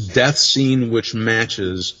this death scene which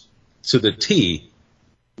matches to the T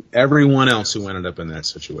everyone else who ended up in that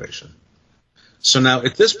situation. So now,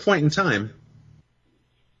 at this point in time,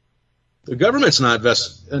 the government's not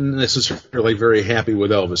necessarily very happy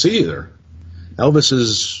with Elvis either. Elvis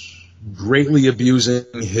is greatly abusing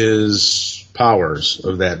his powers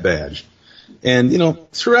of that badge. And,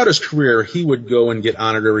 throughout his career, he would go and get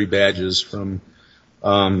honorary badges from,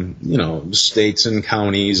 states and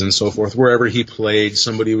counties and so forth. Wherever he played,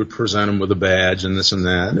 somebody would present him with a badge and this and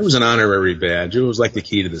that. And it was an honorary badge. It was like the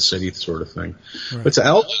key to the city sort of thing. Right. But to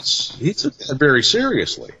Elvis, he took that very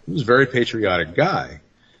seriously. He was a very patriotic guy.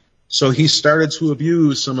 So he started to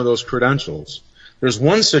abuse some of those credentials. There's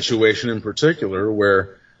one situation in particular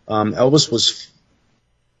where Elvis was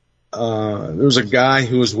there was a guy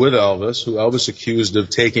who was with Elvis who Elvis accused of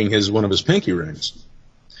taking one of his pinky rings.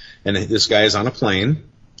 And this guy is on a plane,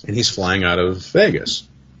 and he's flying out of Vegas.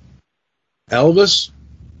 Elvis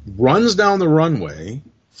runs down the runway,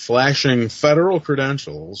 flashing federal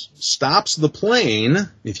credentials, stops the plane,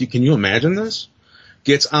 can you imagine this?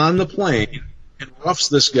 Gets on the plane, and roughs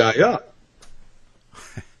this guy up.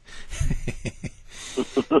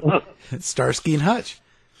 Starsky and Hutch.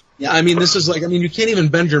 Yeah, this is you can't even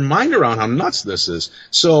bend your mind around how nuts this is.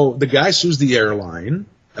 So the guy sues the airline.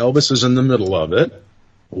 Elvis is in the middle of it.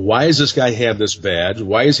 Why does this guy have this badge?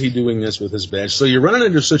 Why is he doing this with his badge? So you're running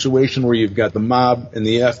into a situation where you've got the mob and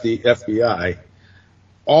the FBI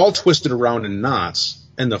all twisted around in knots,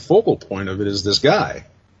 and the focal point of it is this guy.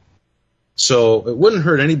 So it wouldn't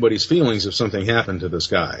hurt anybody's feelings if something happened to this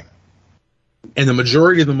guy. And the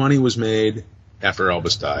majority of the money was made after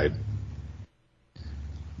Elvis died.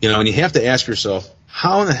 And you have to ask yourself,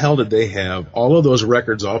 how in the hell did they have all of those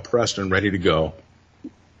records all pressed and ready to go?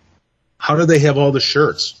 How did they have all the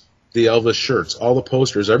shirts, the Elvis shirts, all the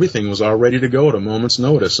posters, everything was all ready to go at a moment's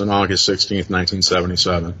notice on August 16th,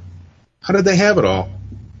 1977? How did they have it all?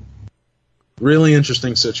 Really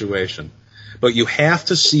interesting situation. But you have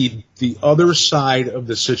to see the other side of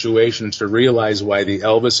the situation to realize why the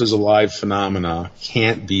Elvis is alive phenomena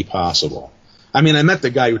can't be possible. I met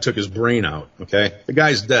the guy who took his brain out, okay? The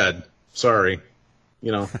guy's dead. Sorry.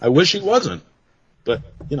 I wish he wasn't. But,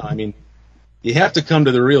 you have to come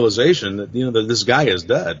to the realization that, that this guy is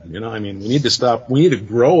dead. We need to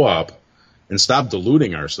grow up and stop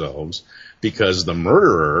deluding ourselves because the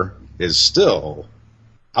murderer is still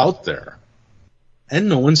out there. And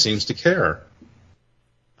no one seems to care.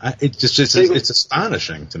 It's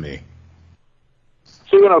astonishing to me.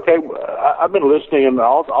 Stephen, okay, I've been listening, and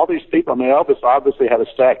all these people, Elvis obviously had a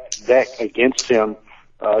stacked deck against him,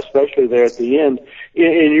 especially there at the end.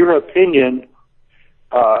 In your opinion,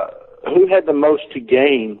 who had the most to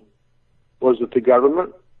gain? Was it the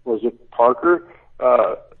government? Was it Parker?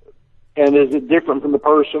 And is it different from the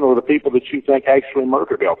person or the people that you think actually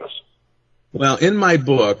murdered Elvis? Well, in my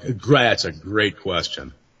book, that's a great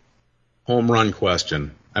question. Home run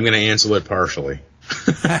question. I'm going to answer it partially.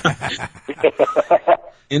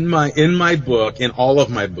 In my book, in all of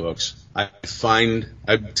my books, I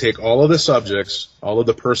take all of the subjects, all of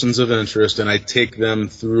the persons of interest, and I take them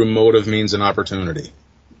through motive, means, and opportunity.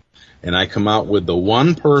 And I come out with the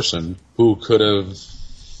one person who could have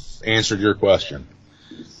answered your question,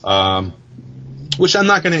 which I'm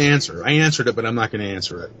not going to answer. I answered it, but I'm not going to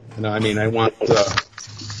answer it. I mean, I want,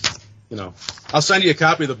 I'll send you a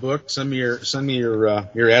copy of the book. Send me your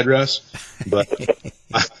address, but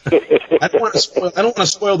I don't want to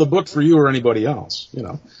spoil the book for you or anybody else,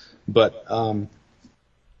 But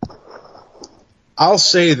I'll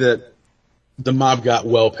say that the mob got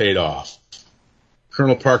well paid off.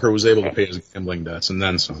 Colonel Parker was able to pay his gambling debts and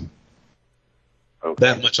then some. Okay.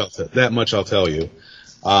 That much I'll tell you.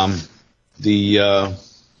 The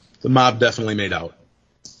mob definitely made out.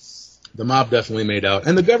 The mob definitely made out,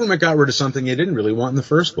 and the government got rid of something they didn't really want in the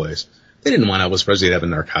first place. They didn't want Elvis Presley to have a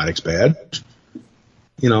narcotics badge,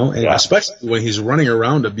 especially when he's running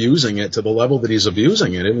around abusing it to the level that he's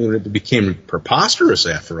abusing it. I mean, it became preposterous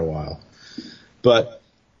after a while. But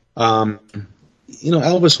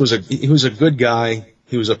Elvis was a good guy.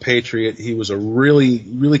 He was a patriot. He was really,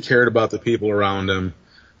 really cared about the people around him.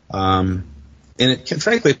 And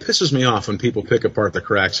frankly, it pisses me off when people pick apart the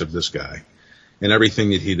cracks of this guy and everything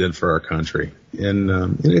that he did for our country.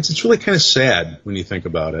 And it's really kind of sad when you think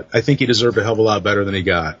about it. I think he deserved a hell of a lot better than he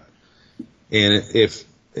got. And if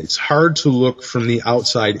it's hard to look from the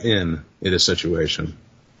outside in a situation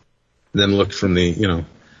than look from the,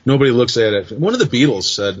 nobody looks at it. One of the Beatles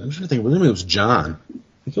said, I'm trying to think, it was John.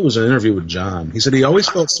 I think it was an interview with John. He said he always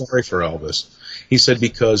felt sorry for Elvis. He said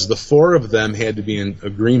because the four of them had to be in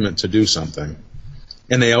agreement to do something.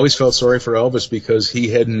 And they always felt sorry for Elvis because he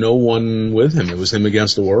had no one with him. It was him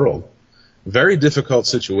against the world. Very difficult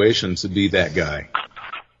situation to be that guy.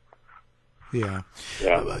 Yeah.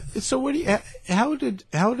 So how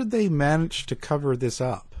did they manage to cover this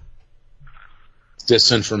up?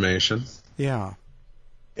 Disinformation. Yeah.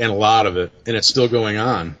 And a lot of it. And it's still going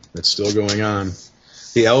on.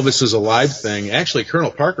 The Elvis is Alive thing. Actually,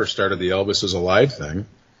 Colonel Parker started the Elvis is Alive thing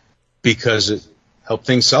because it helped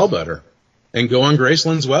things sell better. And go on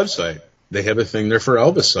Graceland's website. They have a thing there for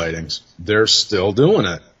Elvis sightings. They're still doing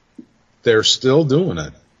it. It's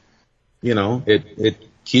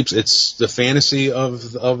the fantasy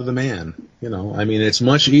of the man. I mean, it's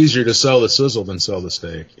much easier to sell the sizzle than sell the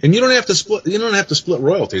steak. And you don't have to split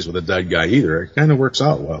royalties with a dead guy either. It kind of works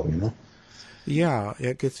out well, Yeah,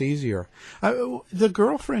 it gets easier. The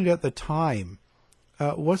girlfriend at the time,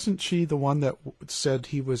 wasn't she the one that said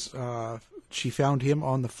he was, she found him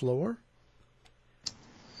on the floor?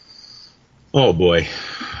 Oh boy.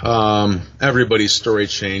 Everybody's story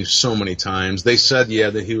changed so many times. They said,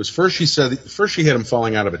 that he was first she had him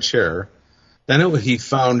falling out of a chair. Then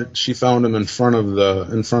she found him in front of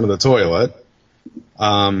the toilet.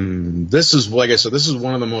 This is, like I said, this is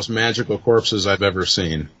one of the most magical corpses I've ever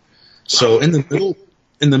seen. So in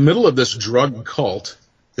the middle of this drug cult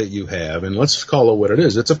that you have, and let's call it what it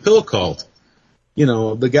is, it's a pill cult.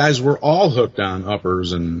 The guys were all hooked on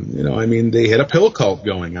uppers and, they had a pill cult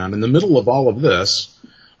going on. In the middle of all of this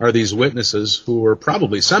are these witnesses who were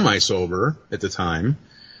probably semi-sober at the time.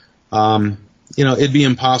 It'd be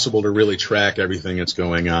impossible to really track everything that's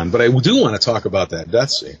going on. But I do want to talk about that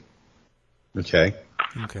death scene. Okay.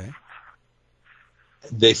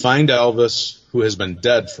 They find Elvis, who has been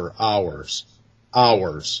dead for hours.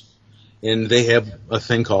 And they have a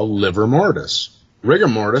thing called livor mortis. Rigor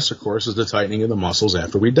mortis, of course, is the tightening of the muscles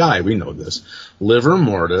after we die. We know this. Livor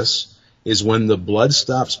mortis is when the blood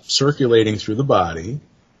stops circulating through the body,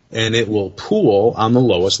 and it will pool on the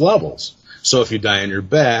lowest levels. So if you die on your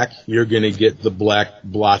back, you're going to get the black,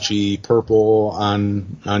 blotchy purple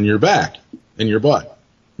on your back, in your butt.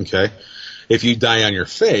 Okay? If you die on your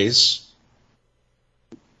face,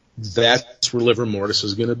 that's where livor mortis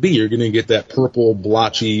is going to be. You're going to get that purple,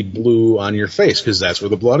 blotchy blue on your face because that's where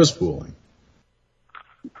the blood is pooling.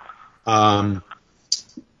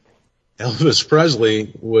 Elvis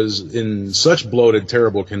Presley was in such bloated,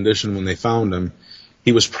 terrible condition when they found him.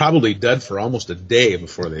 He was probably dead for almost a day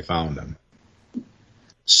before they found him.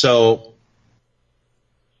 So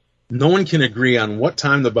no one can agree on what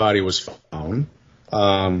time the body was found.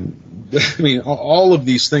 All of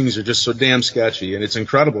these things are just so damn sketchy, and it's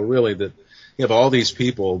incredible, really, that you have all these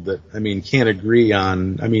people that, can't agree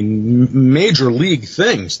on, major league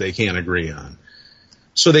things they can't agree on.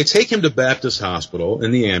 So they take him to Baptist Hospital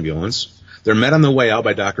in the ambulance. They're met on the way out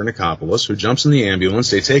by Dr. Nikopoulos, who jumps in the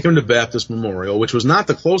ambulance. They take him to Baptist Memorial, which was not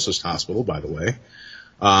the closest hospital, by the way.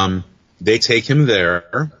 They take him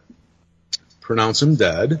there, pronounce him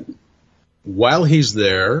dead. While he's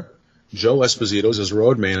there, Joe Esposito's his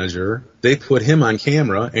road manager. They put him on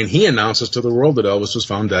camera, and he announces to the world that Elvis was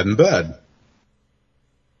found dead in bed.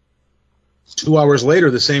 2 hours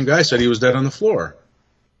later, the same guy said he was dead on the floor.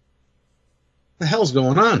 What the hell's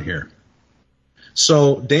going on here?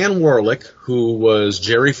 So Dan Warlick, who was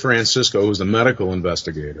Jerry Francisco, who was the medical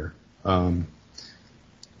investigator,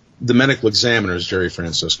 the medical examiner is Jerry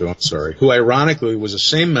Francisco, I'm sorry, who ironically was the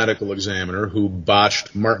same medical examiner who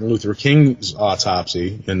botched Martin Luther King's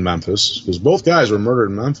autopsy in Memphis, because both guys were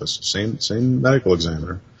murdered in Memphis, same medical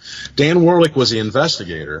examiner. Dan Warlick was the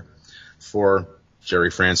investigator for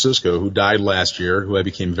Jerry Francisco, who died last year, who I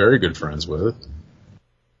became very good friends with,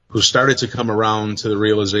 who started to come around to the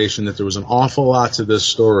realization that there was an awful lot to this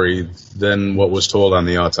story than what was told on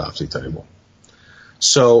the autopsy table.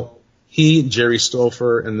 So he, Jerry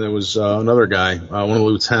Stouffer, and there was another guy, one of the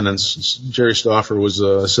lieutenants. Jerry Stouffer was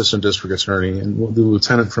an assistant district attorney, and the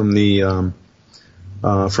lieutenant from the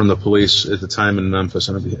police at the time in Memphis,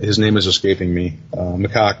 and his name is escaping me,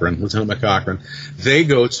 McCochran, Lieutenant McCochran. They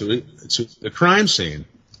go to the crime scene,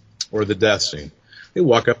 or the death scene. They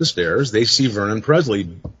walk up the stairs. They see Vernon Presley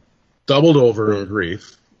doubled over in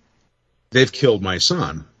grief. They've killed my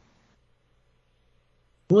son.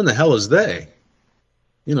 Who in the hell is they?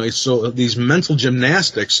 You know, so these mental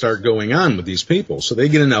gymnastics start going on with these people. So they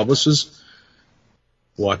get in Elvis's,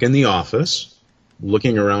 walk in the office,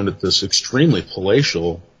 looking around at this extremely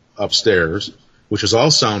palatial upstairs, which is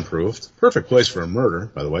all soundproofed. Perfect place for a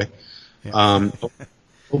murder, by the way. Yeah.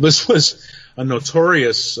 Well, this was a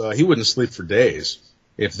notorious, he wouldn't sleep for days.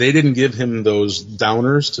 If they didn't give him those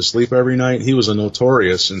downers to sleep every night, he was a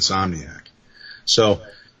notorious insomniac. So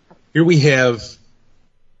here we have,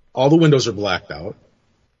 all the windows are blacked out,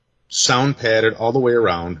 sound padded all the way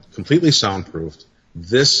around, completely soundproofed.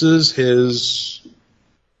 This is his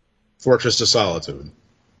fortress of solitude.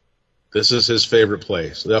 This is his favorite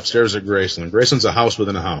place, the upstairs at Graceland. Graceland's a house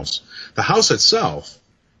within a house. The house itself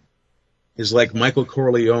is like Michael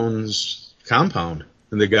Corleone's compound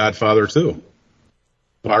in The Godfather 2.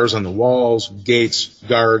 Bars on the walls, gates,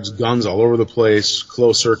 guards, guns all over the place,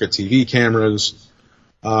 closed-circuit TV cameras.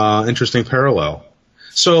 Interesting parallel.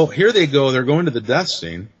 So here they go. They're going to the death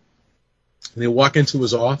scene, and they walk into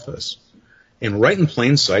his office, and right in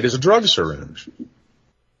plain sight is a drug syringe.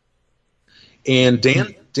 And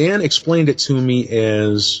Dan explained it to me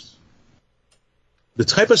as the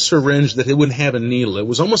type of syringe that it wouldn't have a needle. It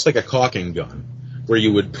was almost like a caulking gun, where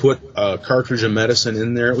you would put a cartridge of medicine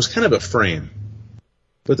in there. It was kind of a frame,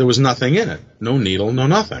 but there was nothing in it. No needle, no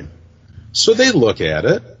nothing. So they look at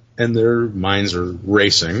it, and their minds are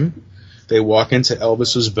racing. They walk into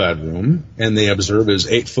Elvis's bedroom, and they observe his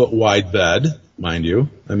 8-foot wide bed, mind you.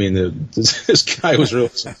 I mean, this guy was really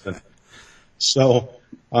something. So,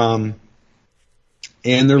 and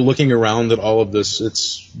they're looking around at all of this.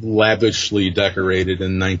 It's lavishly decorated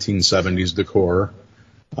in 1970s decor.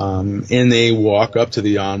 And they walk up to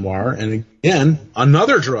the armoire, and again,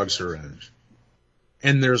 another drug syringe.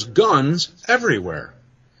 And there's guns everywhere.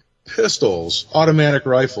 Pistols, automatic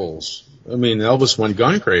rifles. I mean, Elvis went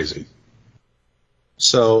gun crazy.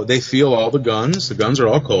 So they feel all the guns. The guns are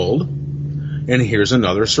all cold. And here's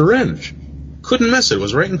another syringe. Couldn't miss it. It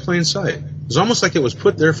was right in plain sight. It was almost like it was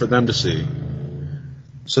put there for them to see.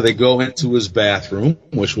 So they go into his bathroom,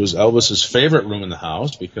 which was Elvis's favorite room in the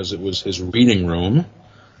house because it was his reading room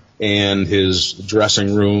and his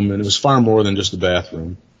dressing room, and it was far more than just a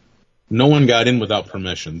bathroom. No one got in without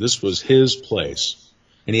permission. This was his place.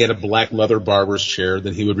 And he had a black leather barber's chair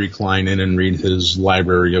that he would recline in and read his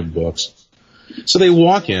library of books. So they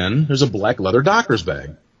walk in. There's a black leather doctor's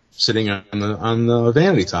bag sitting on the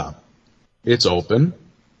vanity top. It's open.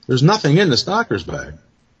 There's nothing in this doctor's bag.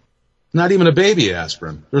 Not even a baby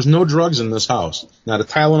aspirin. There's no drugs in this house. Not a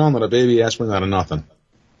Tylenol, not a baby aspirin, not a nothing.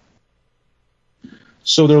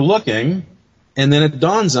 So they're looking, and then it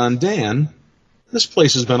dawns on Dan, this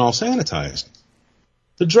place has been all sanitized.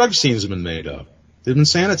 The drug scenes have been made up. They've been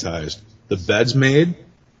sanitized. The bed's made.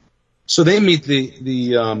 So they meet the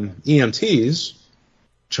EMTs,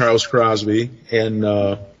 Charles Crosby, and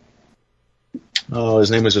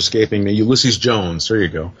his name is escaping me, Ulysses Jones, there you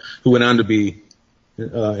go, who went on to be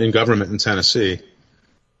in government in Tennessee,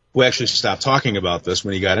 who actually stopped talking about this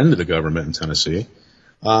when he got into the government in Tennessee.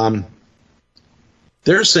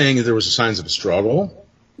 They're saying that there was signs of a struggle.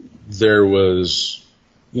 There was,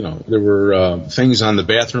 there were things on the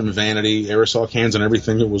bathroom vanity, aerosol cans and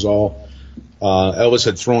everything. It was all, Elvis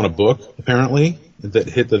had thrown a book, apparently, that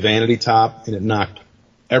hit the vanity top, and it knocked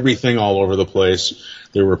everything all over the place.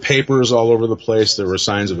 There were papers all over the place. There were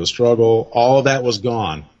signs of a struggle. All of that was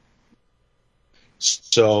gone.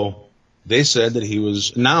 So they said that he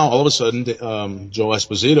was, now all of a sudden, Joe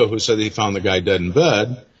Esposito, who said that he found the guy dead in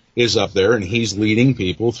bed, is up there and he's leading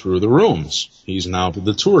people through the rooms. He's now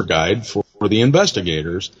the tour guide for the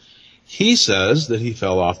investigators. He says that he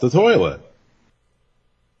fell off the toilet.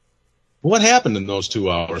 What happened in those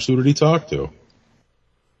 2 hours? Who did he talk to?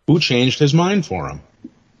 Who changed his mind for him?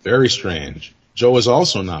 Very strange. Joe is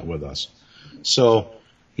also not with us. So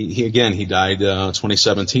he died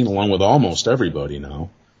 2017 along with almost everybody now.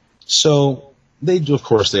 So of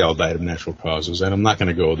course they all died of natural causes, and I'm not going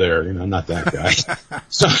to go there. I'm not that guy.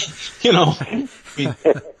 So, you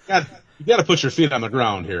got to put your feet on the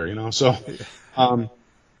ground here, So,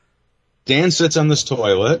 Dan sits on this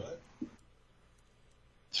toilet,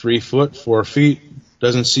 3 foot, 4 feet,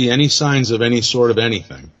 doesn't see any signs of any sort of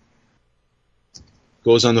anything.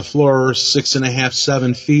 Goes on the floor, 6.5,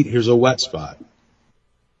 7 feet, here's a wet spot.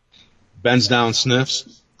 Bends down,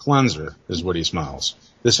 sniffs, cleanser is what he smells.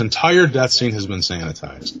 This entire death scene has been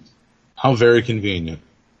sanitized. How very convenient.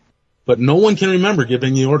 But no one can remember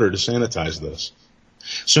giving the order to sanitize this.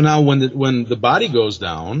 So now when the body goes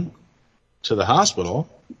down to the hospital,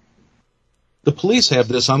 the police have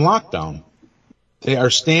this on lockdown. They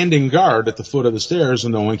are standing guard at the foot of the stairs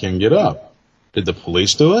and no one can get up. Did the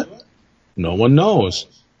police do it? No one knows.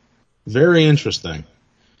 Very interesting.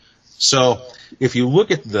 So if you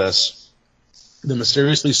look at this, the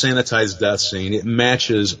mysteriously sanitized death scene, it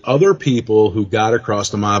matches other people who got across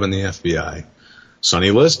the mob in the FBI. Sonny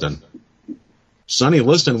Liston. Sonny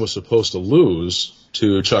Liston was supposed to lose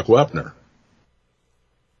to Chuck Wepner.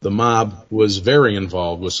 The mob was very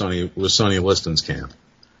involved with Sonny Liston's camp.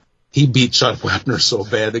 He beat Chuck Wepner so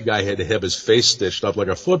bad the guy had to have his face stitched up like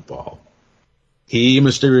a football. He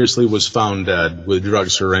mysteriously was found dead with drug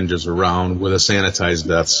syringes around with a sanitized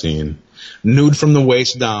death scene. Nude from the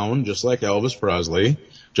waist down, just like Elvis Presley,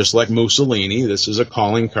 just like Mussolini. This is a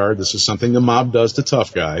calling card. This is something the mob does to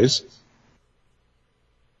tough guys.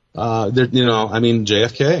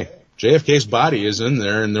 JFK. JFK's body is in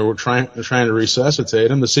there, and they're trying to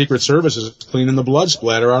resuscitate him. The Secret Service is cleaning the blood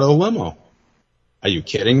splatter out of the limo. Are you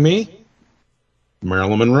kidding me?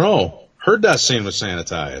 Marilyn Monroe. Her death scene was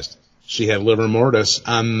sanitized. She had livor mortis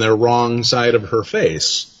on the wrong side of her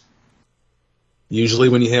face. Usually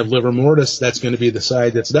when you have livor mortis, that's going to be the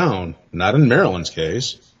side that's down. Not in Marilyn's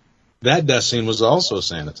case. That death scene was also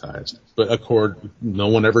sanitized. But no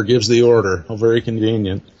one ever gives the order. How very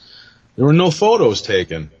convenient. There were no photos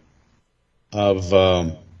taken of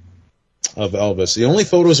Elvis. The only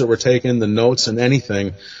photos that were taken, the notes and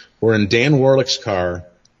anything, were in Dan Warlick's car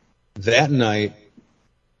that night,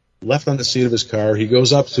 left on the seat of his car. He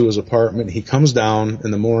goes up to his apartment. He comes down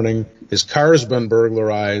in the morning. His car has been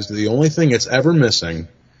burglarized. The only thing it's ever missing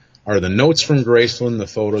are the notes from Graceland, the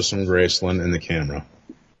photos from Graceland, and the camera.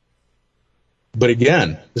 But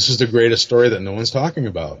again, this is the greatest story that no one's talking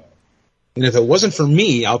about. And if it wasn't for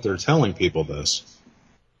me out there telling people this,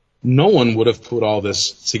 no one would have put all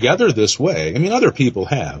this together this way. I mean, other people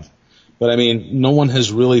have. But, I mean, no one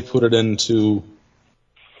has really put it into,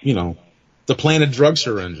 the planted drug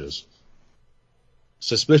syringes.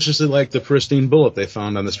 Suspiciously like the pristine bullet they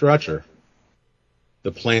found on the stretcher.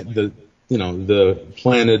 The planted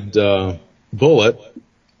bullet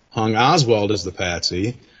hung Oswald as the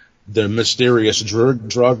patsy. The mysterious drug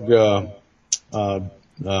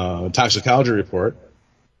toxicology report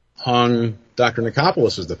hung Dr.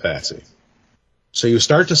 Nicopolis as the patsy. So you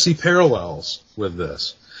start to see parallels with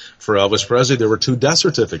this. For Elvis Presley, there were 2 death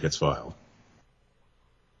certificates filed.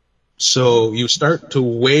 So you start to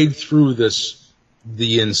wade through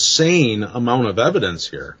the insane amount of evidence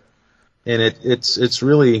here, and it's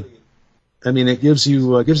really, it gives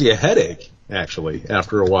you a headache actually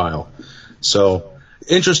after a while. So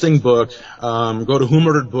interesting book. Go to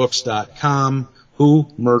whomurderedbooks.com,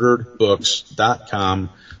 whomurderedbooks.com.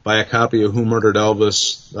 Buy a copy of Who Murdered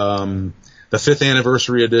Elvis. The 5th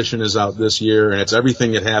anniversary edition is out this year, and it's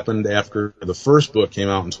everything that happened after the first book came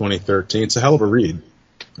out in 2013. It's a hell of a read.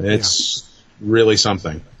 It's really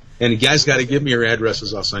something. And you guys got to give me your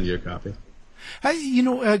addresses. I'll send you a copy. Hey,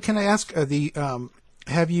 can I ask,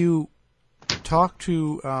 have you talked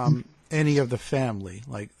to any of the family,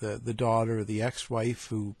 like the daughter, the ex-wife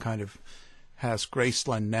who kind of has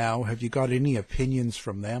Graceland now? Have you got any opinions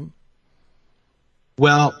from them?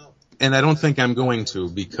 Well, and I don't think I'm going to,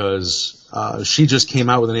 because she just came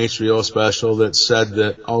out with an HBO special that said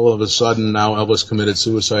that all of a sudden now Elvis committed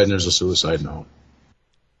suicide and there's a suicide note.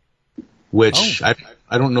 Which I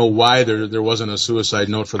don't know why there wasn't a suicide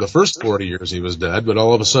note for the first 40 years he was dead, but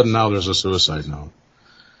all of a sudden now there's a suicide note.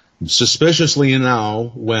 Suspiciously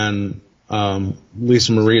now, when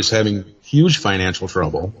Lisa Marie is having huge financial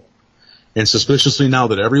trouble, And suspiciously, now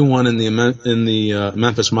that everyone in the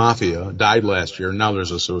Memphis Mafia died last year, now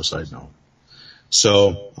there's a suicide note.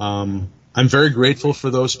 So I'm very grateful for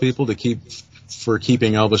those people for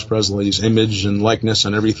keeping Elvis Presley's image and likeness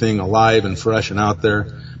and everything alive and fresh and out there,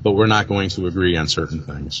 but we're not going to agree on certain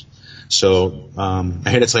things. So I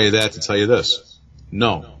hate to tell you that to tell you this.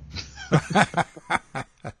 No.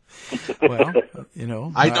 Well,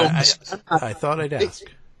 I don't. I thought I'd ask.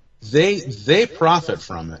 They profit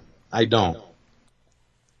from it. I don't.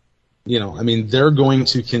 They're going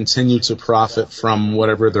to continue to profit from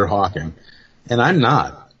whatever they're hawking, and I'm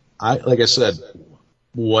not. Like I said,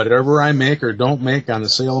 whatever I make or don't make on the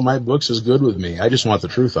sale of my books is good with me. I just want the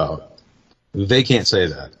truth out. They can't say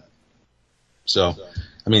that. So,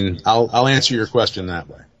 I'll answer your question that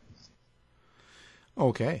way.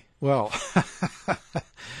 Okay. Well,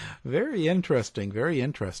 very interesting, very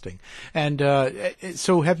interesting. And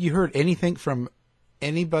so have you heard anything from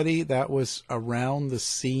anybody that was around the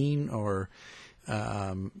scene or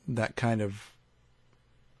that kind of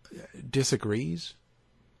disagrees?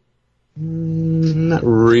 Not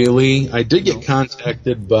really. I did get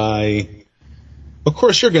contacted by, of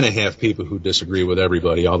course, you're going to have people who disagree with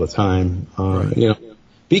everybody all the time, right.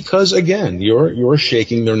 Because again, you're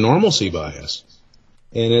shaking their normalcy bias.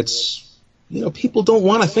 And it's, people don't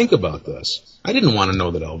want to think about this. I didn't want to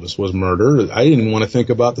know that Elvis was murdered. I didn't want to think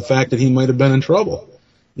about the fact that he might have been in trouble.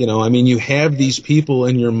 You have these people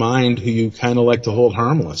in your mind who you kind of like to hold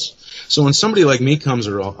harmless. So when somebody like me comes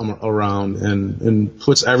around and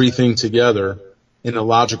puts everything together in a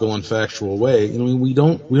logical and factual way, we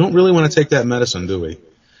don't really want to take that medicine, do we?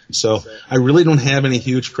 So I really don't have any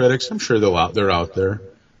huge critics. I'm sure they're out there.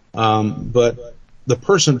 But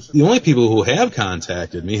the only people who have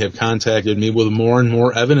contacted me with more and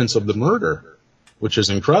more evidence of the murder, which is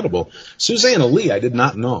incredible. Susanna Lee, I did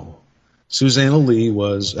not know. Susanna Lee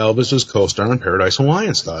was Elvis's co-star in Paradise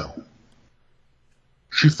Hawaiian Style.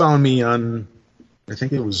 She found me on, I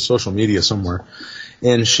think it was social media somewhere,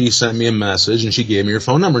 and she sent me a message, and she gave me her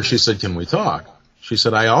phone number, and she said, "Can we talk?" She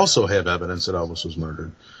said, "I also have evidence that Elvis was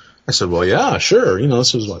murdered." I said, "Well, yeah, sure.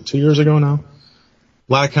 This was, 2 years ago now?"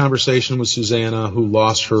 A lot of conversation with Susanna, who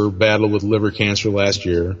lost her battle with liver cancer last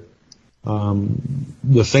year.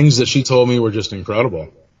 The things that she told me were just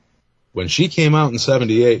incredible. When she came out in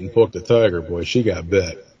 '78 and poked a tiger, boy, she got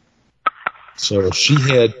bit. So she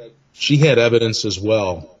had evidence as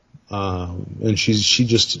well. And she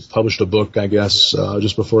just published a book, I guess,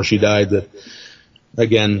 just before she died that,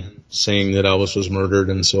 again, saying that Elvis was murdered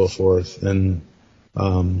and so forth. And,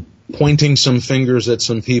 pointing some fingers at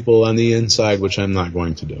some people on the inside, which I'm not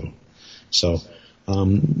going to do. So,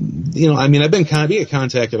 I've been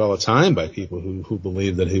contacted all the time by people who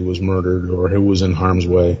believe that he was murdered or who was in harm's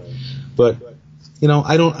way. But,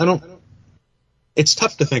 I don't, it's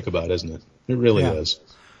tough to think about, isn't it? It really is.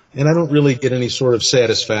 And I don't really get any sort of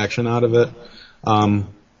satisfaction out of it.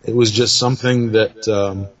 It was just something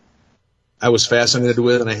that, I was fascinated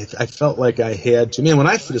with, and I felt like I had to. Man, when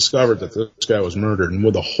I discovered that this guy was murdered, and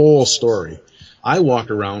with the whole story, I walked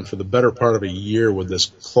around for the better part of a year with this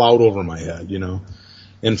cloud over my head,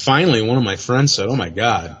 And finally, one of my friends said, "Oh, my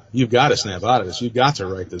God, you've got to snap out of this. You've got to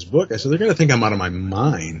write this book." I said, "They're going to think I'm out of my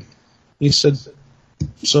mind." He said,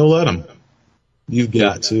 "So let them. You've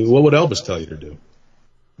got to. What would Elvis tell you to do?"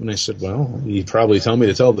 And I said, "Well, he'd probably tell me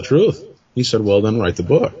to tell the truth." He said, "Well, then write the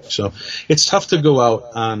book." So it's tough to go out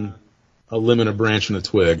on a limb and a branch and a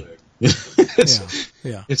twig.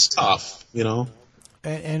 It's tough,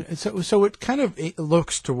 And so it kind of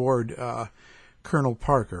looks toward Colonel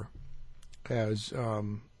Parker as a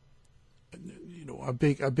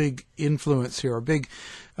big influence here,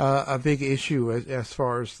 a big issue as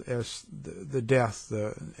far as the death.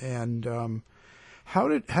 How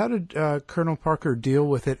did Colonel Parker deal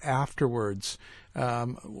with it afterwards?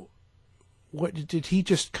 What did he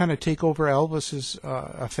just kind of take over Elvis's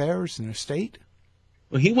affairs and estate?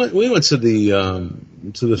 Well, we went to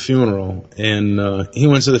the funeral, and he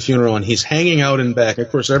went to the funeral, and he's hanging out in back.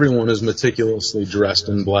 Of course, everyone is meticulously dressed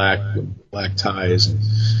in black, with black ties.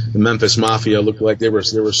 The Memphis Mafia looked like they were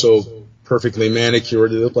so perfectly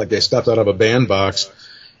manicured. They looked like they stepped out of a bandbox.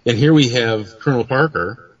 And here we have Colonel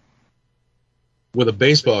Parker with a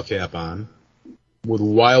baseball cap on, with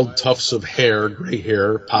wild tufts of hair, gray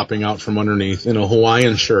hair, popping out from underneath, in a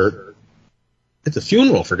Hawaiian shirt, at the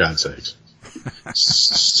funeral, for God's sakes.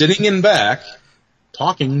 Sitting in back,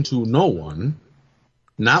 talking to no one,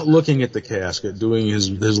 not looking at the casket, doing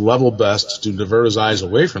his level best to divert his eyes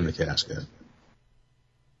away from the casket.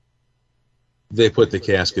 They put the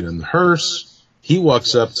casket in the hearse. He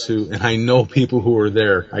walks up to, and I know people who were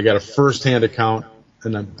there. I got a first-hand account,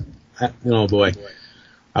 and oh boy.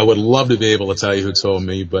 I would love to be able to tell you who told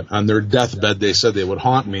me, but on their deathbed, they said they would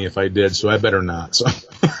haunt me if I did, so I better not.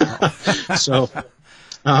 So,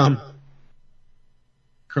 Colonel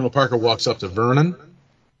Parker walks up to Vernon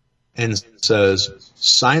and says,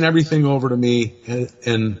 sign everything over to me.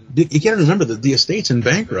 And you got to remember that the estate's in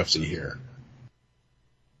bankruptcy here.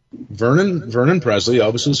 Vernon Presley,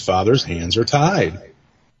 Elvis's father's hands are tied.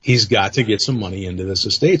 He's got to get some money into this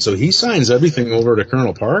estate. So he signs everything over to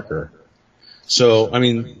Colonel Parker. So, I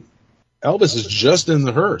mean, Elvis is just in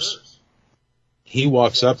the hearse. He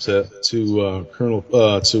walks up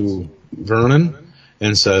to Vernon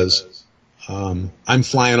and says, I'm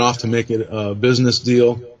flying off to make it a business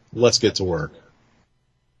deal. Let's get to work.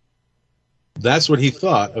 That's what he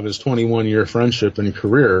thought of his 21-year friendship and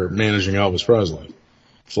career managing Elvis Presley.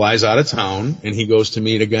 Flies out of town, and he goes to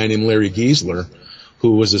meet a guy named Larry Giesler,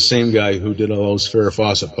 who was the same guy who did all those Farrah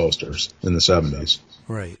Fawcett posters in the 70s.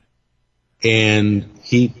 Right. And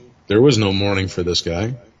there was no mourning for this guy.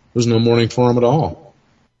 There was no mourning for him at all.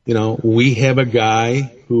 You know, we have a guy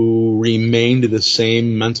who remained the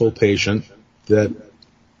same mental patient that,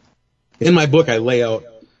 in my book, I lay out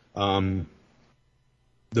The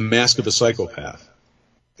Mask of a Psychopath.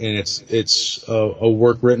 And it's a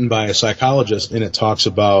work written by a psychologist, and it talks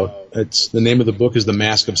about, the name of the book is The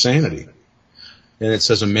Mask of Sanity. And it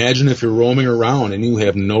says, imagine if you're roaming around and you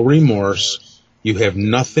have no remorse, you have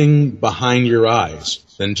nothing behind your eyes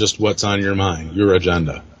than just what's on your mind, your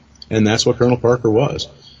agenda. And that's what Colonel Parker was.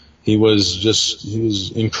 He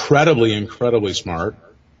was incredibly, incredibly smart,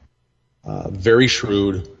 very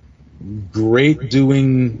shrewd, great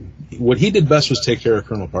doing. What he did best was take care of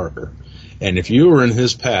Colonel Parker. And if you were in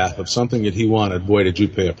his path of something that he wanted, boy, did you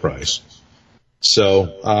pay a price.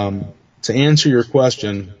 So, to answer your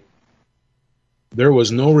question, there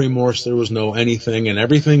was no remorse, there was no anything, and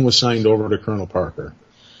everything was signed over to Colonel Parker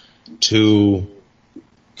to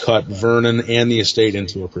cut Vernon and the estate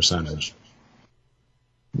into a percentage.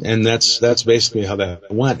 And that's basically how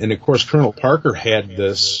that went. And of course, Colonel Parker had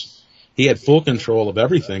he had full control of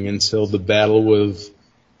everything until the battle with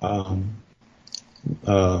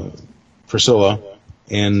Priscilla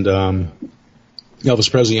and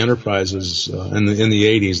Elvis Presley Enterprises in the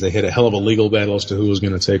 80s. They had a hell of a legal battle as to who was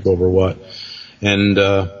going to take over what. And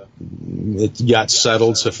it got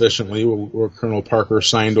settled sufficiently where Colonel Parker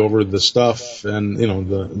signed over the stuff and, you know,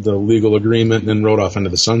 the legal agreement, and then rode off into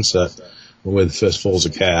the sunset with fistfuls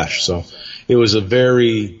of cash. So it was a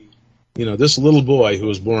very, you know, this little boy who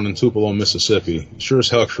was born in Tupelo, Mississippi, sure as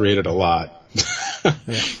hell created a lot.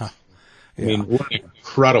 Yeah. I mean, what an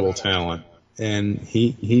incredible talent. And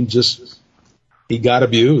he got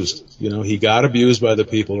abused. You know, he got abused by the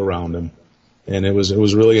people around him. And it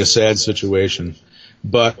was really a sad situation.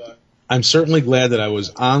 But I'm certainly glad that I was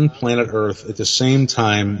on planet Earth at the same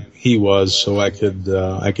time he was, so I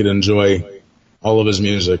could enjoy all of his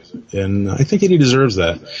music. And I think he deserves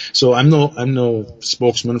that. So I'm no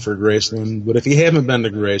spokesman for Graceland, but if you haven't been to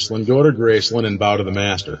Graceland, go to Graceland and bow to the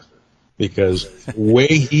master. Because the way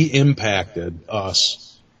he impacted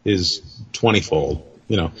us is 20-fold.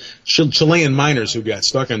 You know, Chilean miners who got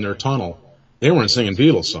stuck in their tunnel, they weren't singing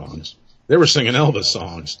Beatles songs. They were singing Elvis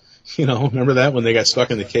songs. You know, remember that when they got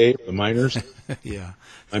stuck in the cave, the miners? Yeah.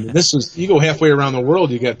 I mean, you go halfway around the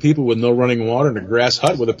world, you got people with no running water in a grass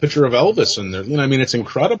hut with a picture of Elvis in there. You know, I mean, it's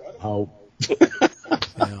incredible how.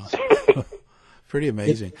 Yeah. Pretty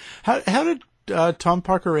amazing. How did Tom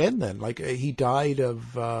Parker end then? Like, he died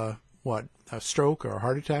of a stroke or a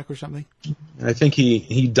heart attack or something? I think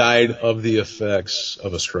he died of the effects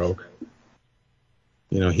of a stroke.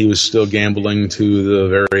 You know, he was still gambling to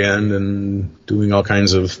the very end and doing all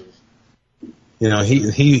kinds of, you know,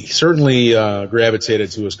 he certainly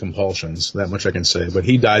gravitated to his compulsions, that much I can say. But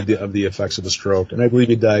he died of the effects of a stroke. And I believe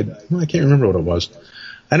he died, I can't remember what it was.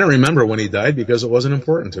 I don't remember when he died because it wasn't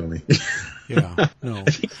important to me. Yeah, no. I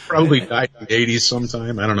think he probably died in the 80s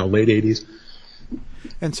sometime. I don't know, late 80s.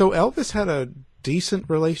 And so Elvis had a decent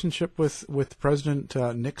relationship with President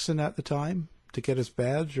Nixon at the time to get his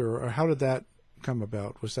badge, or how did that come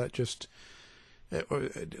about? Was that just that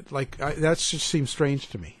just seems strange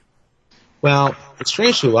to me? Well, it's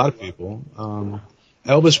strange to a lot of people.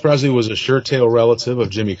 Elvis Presley was a sure-tail relative of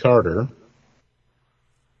Jimmy Carter.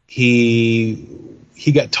 He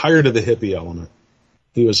got tired of the hippie element.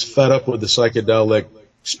 He was fed up with the psychedelic,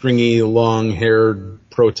 stringy, long-haired,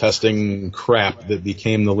 protesting crap that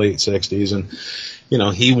became the late 60s. And, you know,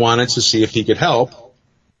 he wanted to see if he could help.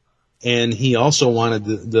 And he also wanted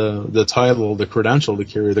the title, the credential to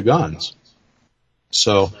carry the guns.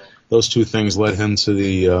 So those two things led him to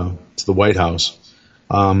the White House.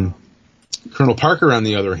 Colonel Parker, on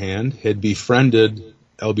the other hand, had befriended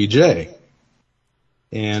LBJ.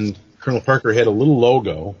 And Colonel Parker had a little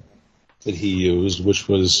logo that he used, which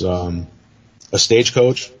was a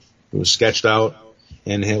stagecoach. It was sketched out,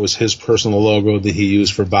 and it was his personal logo that he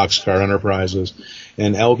used for Boxcar Enterprises.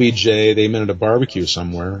 And LBJ, they met at a barbecue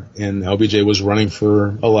somewhere, and LBJ was running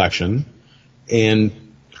for election, and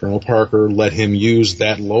Colonel Parker let him use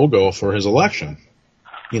that logo for his election.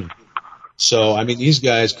 So, I mean, these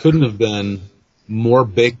guys couldn't have been more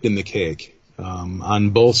baked in the cake on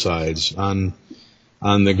both sides, on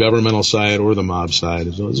the governmental side or the mob side.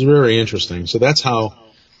 It was very interesting. So that's how,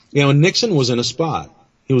 Nixon was in a spot.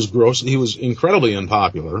 He was incredibly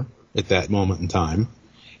unpopular at that moment in time.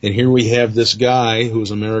 And here we have this guy who was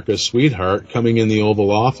America's sweetheart coming in the Oval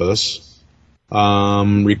Office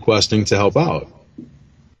requesting to help out.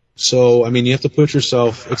 So, I mean, you have to put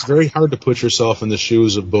yourself, it's very hard to put yourself in the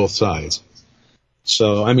shoes of both sides.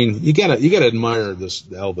 So, I mean, you gotta admire this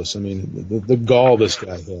Elvis. I mean, the gall this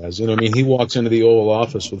guy has. He walks into the Oval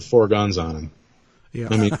Office with 4 guns on him. Yeah.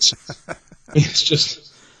 I mean, it's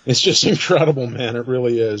just incredible, man. It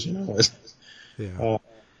really is.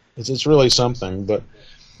 It's really something. But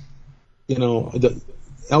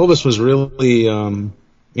Elvis was really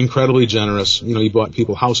incredibly generous. He bought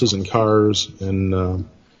people houses and cars, and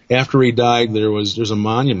after he died, there's a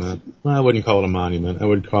monument. Well, I wouldn't call it a monument. I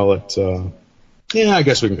would call it, I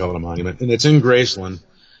guess we can call it a monument. And it's in Graceland,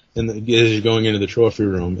 and as you're going into the trophy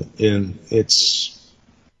room, and it's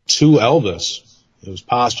to Elvis. It was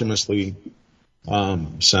posthumously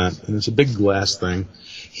sent, and it's a big glass thing.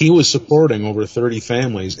 He was supporting over 30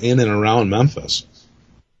 families in and around Memphis,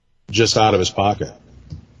 just out of his pocket,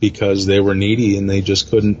 because they were needy and they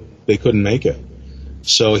couldn't make it.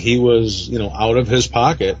 So he was, out of his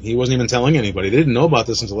pocket. He wasn't even telling anybody. They didn't know about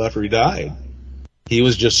this until after he died. He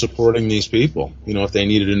was just supporting these people. If they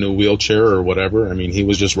needed a new wheelchair or whatever, I mean, he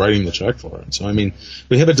was just writing the check for it. So, I mean,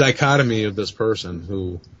 we have a dichotomy of this person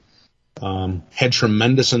who had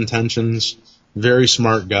tremendous intentions, very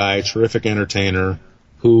smart guy, terrific entertainer,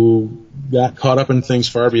 who got caught up in things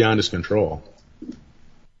far beyond his control.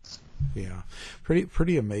 Yeah,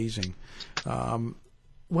 pretty amazing.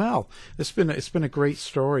 Well, it's been a great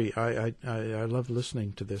story. I love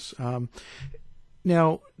listening to this.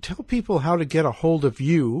 Now, tell people how to get a hold of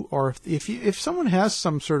you, or if someone has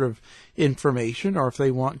some sort of information, or if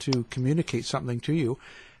they want to communicate something to you,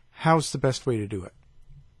 how's the best way to do it?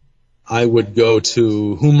 I would go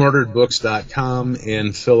to whomurderedbooks.com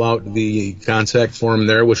and fill out the contact form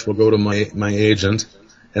there, which will go to my agent,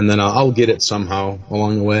 and then I'll get it somehow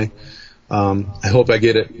along the way. I hope I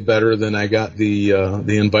get it better than I got the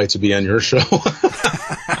invite to be on your show.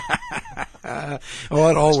 Well,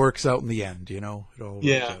 it all works out in the end, It all works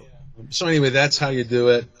out. So anyway, that's how you do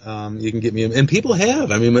it. You can get me, and people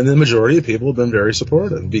have. I mean, the majority of people have been very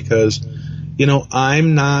supportive because,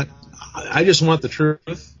 I just want the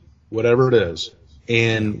truth, whatever it is.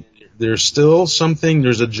 And there's still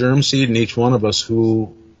there's a germ seed in each one of us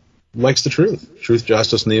who likes the truth,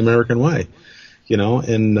 justice, and the American way.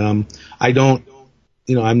 And I don't,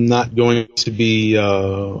 I'm not going to be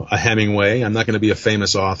a Hemingway. I'm not going to be a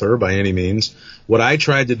famous author by any means. What I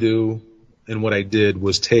tried to do and what I did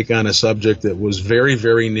was take on a subject that was very,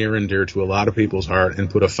 very near and dear to a lot of people's heart and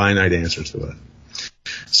put a finite answer to it.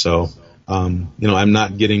 So, I'm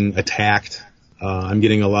not getting attacked. I'm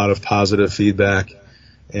getting a lot of positive feedback,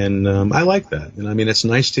 and I like that. And I mean, it's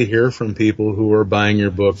nice to hear from people who are buying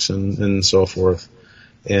your books and so forth.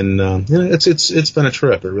 And it's been a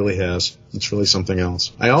trip. It really has. It's really something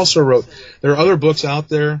else. I also there are other books out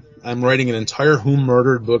there. I'm writing an entire Who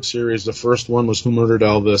Murdered book series. The first one was Who Murdered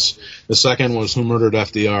Elvis. The second was Who Murdered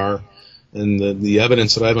FDR. And the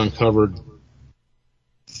evidence that I've uncovered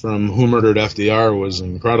from Who Murdered FDR was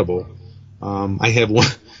incredible. I have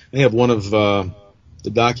one of the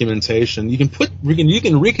documentation. You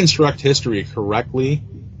can reconstruct history correctly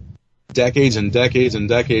decades and decades and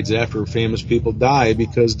decades after famous people die,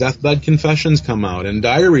 because deathbed confessions come out and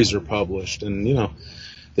diaries are published, and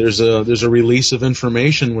there's a release of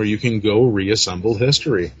information where you can go reassemble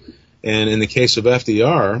history. And in the case of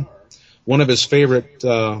FDR, one of his favorite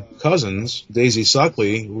cousins, Daisy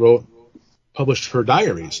Suckley, published her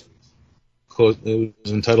diaries. It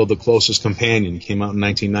was entitled The Closest Companion, came out in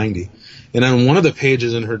 1990. And on one of the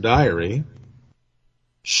pages in her diary,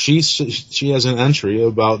 she has an entry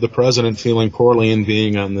about the president feeling poorly and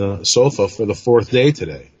being on the sofa for the 4th day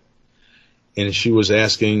today. And she was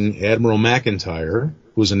asking Admiral McIntyre,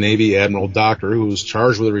 who was a Navy Admiral doctor who was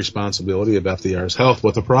charged with the responsibility of FDR's health,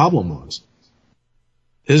 what the problem was.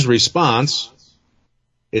 His response,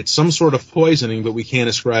 it's some sort of poisoning, but we can't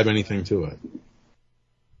ascribe anything to it.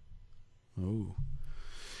 Ooh.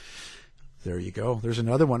 There you go. There's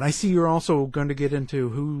another one. I see you're also going to get into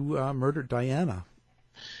Who Murdered Diana.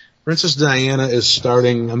 Princess Diana is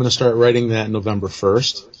starting. I'm going to start writing that November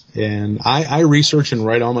 1st. And I research and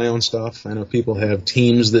write all my own stuff. I know people have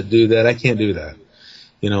teams that do that. I can't do that.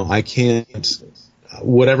 I can't.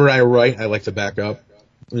 Whatever I write, I like to back up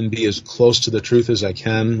and be as close to the truth as I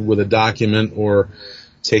can with a document or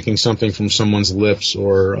taking something from someone's lips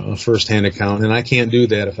or a first-hand account. And I can't do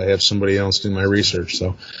that if I have somebody else do my research.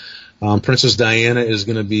 So Princess Diana is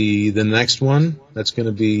going to be the next one. That's going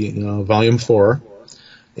to be Volume 4.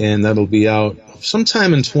 And that'll be out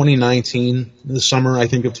sometime in 2019, the summer, I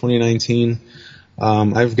think, of 2019.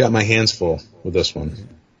 I've got my hands full with this one.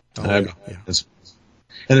 And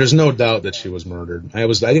there's no doubt that she was murdered. I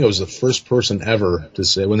think I was the first person ever to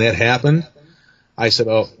say, when that happened, I said,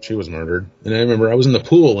 oh, she was murdered. And I remember I was in the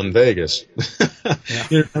pool in Vegas. Yeah.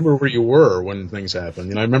 You remember where you were when things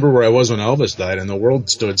happened. I remember where I was when Elvis died and the world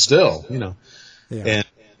stood still, Yeah. And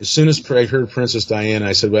as soon as I heard Princess Diana,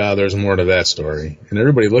 I said, well, there's more to that story. And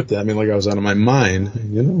everybody looked at me like I was out of my mind.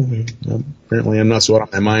 Apparently I'm not so out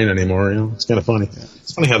of my mind anymore. It's kind of funny.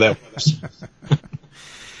 It's funny how that works.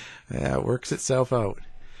 Yeah, it works itself out.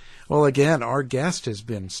 Well, again, our guest has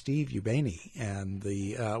been Steve Ubeni, and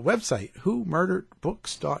the website,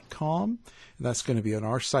 whomurderedbooks.com, and that's going to be on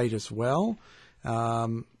our site as well.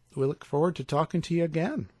 We look forward to talking to you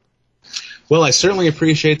again. Well, I certainly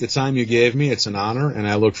appreciate the time you gave me. It's an honor, and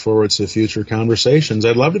I look forward to future conversations.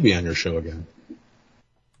 I'd love to be on your show again.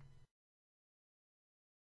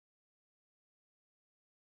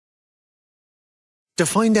 To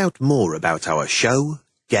find out more about our show,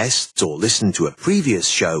 guests, or listen to a previous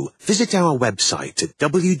show, visit our website at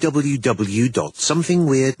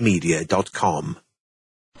www.somethingweirdmedia.com.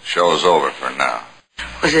 Show's over for now.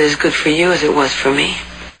 Was it as good for you as it was for me?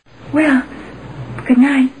 Well, good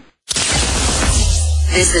night.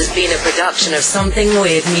 This has been a production of Something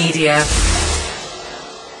Weird Media.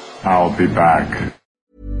 I'll be back.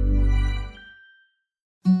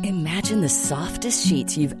 Imagine the softest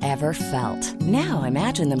sheets you've ever felt. Now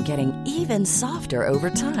imagine them getting even softer over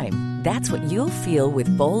time. That's what you'll feel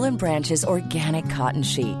with Boll & Branch's organic cotton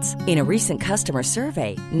sheets. In a recent customer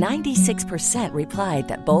survey, 96% replied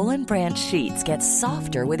that Boll & Branch sheets get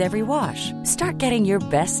softer with every wash. Start getting your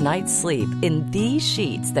best night's sleep in these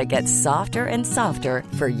sheets that get softer and softer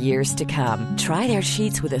for years to come. Try their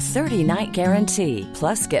sheets with a 30-night guarantee.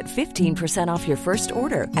 Plus, get 15% off your first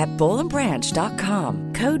order at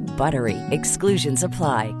bollandbranch.com. Code BUTTERY. Exclusions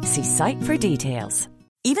apply. See site for details.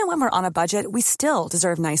 Even when we're on a budget, we still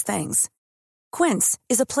deserve nice things. Quince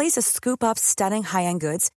is a place to scoop up stunning high-end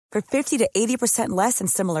goods for 50 to 80% less than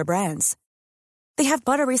similar brands. They have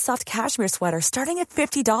buttery soft cashmere sweaters starting at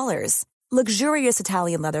 $50, luxurious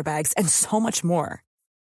Italian leather bags, and so much more.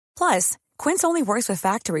 Plus, Quince only works with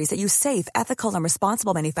factories that use safe, ethical, and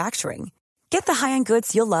responsible manufacturing. Get the high-end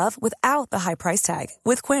goods you'll love without the high price tag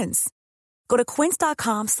with Quince. Go to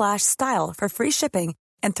quince.com/style for free shipping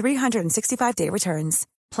and 365-day returns.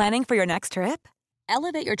 Planning for your next trip?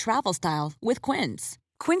 Elevate your travel style with Quince.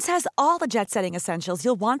 Quince has all the jet-setting essentials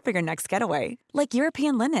you'll want for your next getaway, like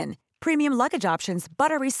European linen, premium luggage options,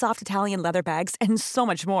 buttery soft Italian leather bags, and so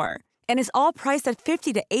much more. And is all priced at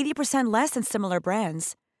 50 to 80% less than similar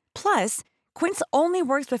brands. Plus, Quince only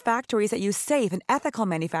works with factories that use safe and ethical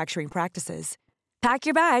manufacturing practices. Pack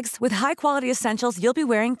your bags with high-quality essentials you'll be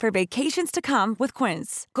wearing for vacations to come with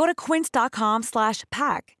Quince. Go to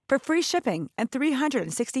quince.com/pack for free shipping and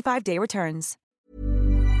 365-day returns.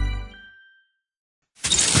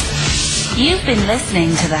 You've been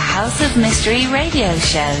listening to the House of Mystery radio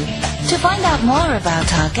show. To find out more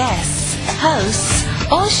about our guests, hosts,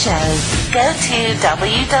 or shows, go to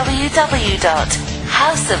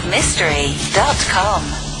www.houseofmystery.com.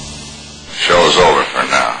 Show's over for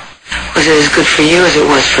now. Was it as good for you as it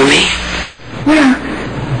was for me? Well,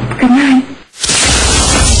 good night.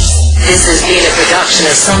 This has been a production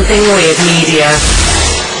of Something Weird Media.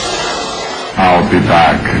 I'll be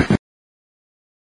back.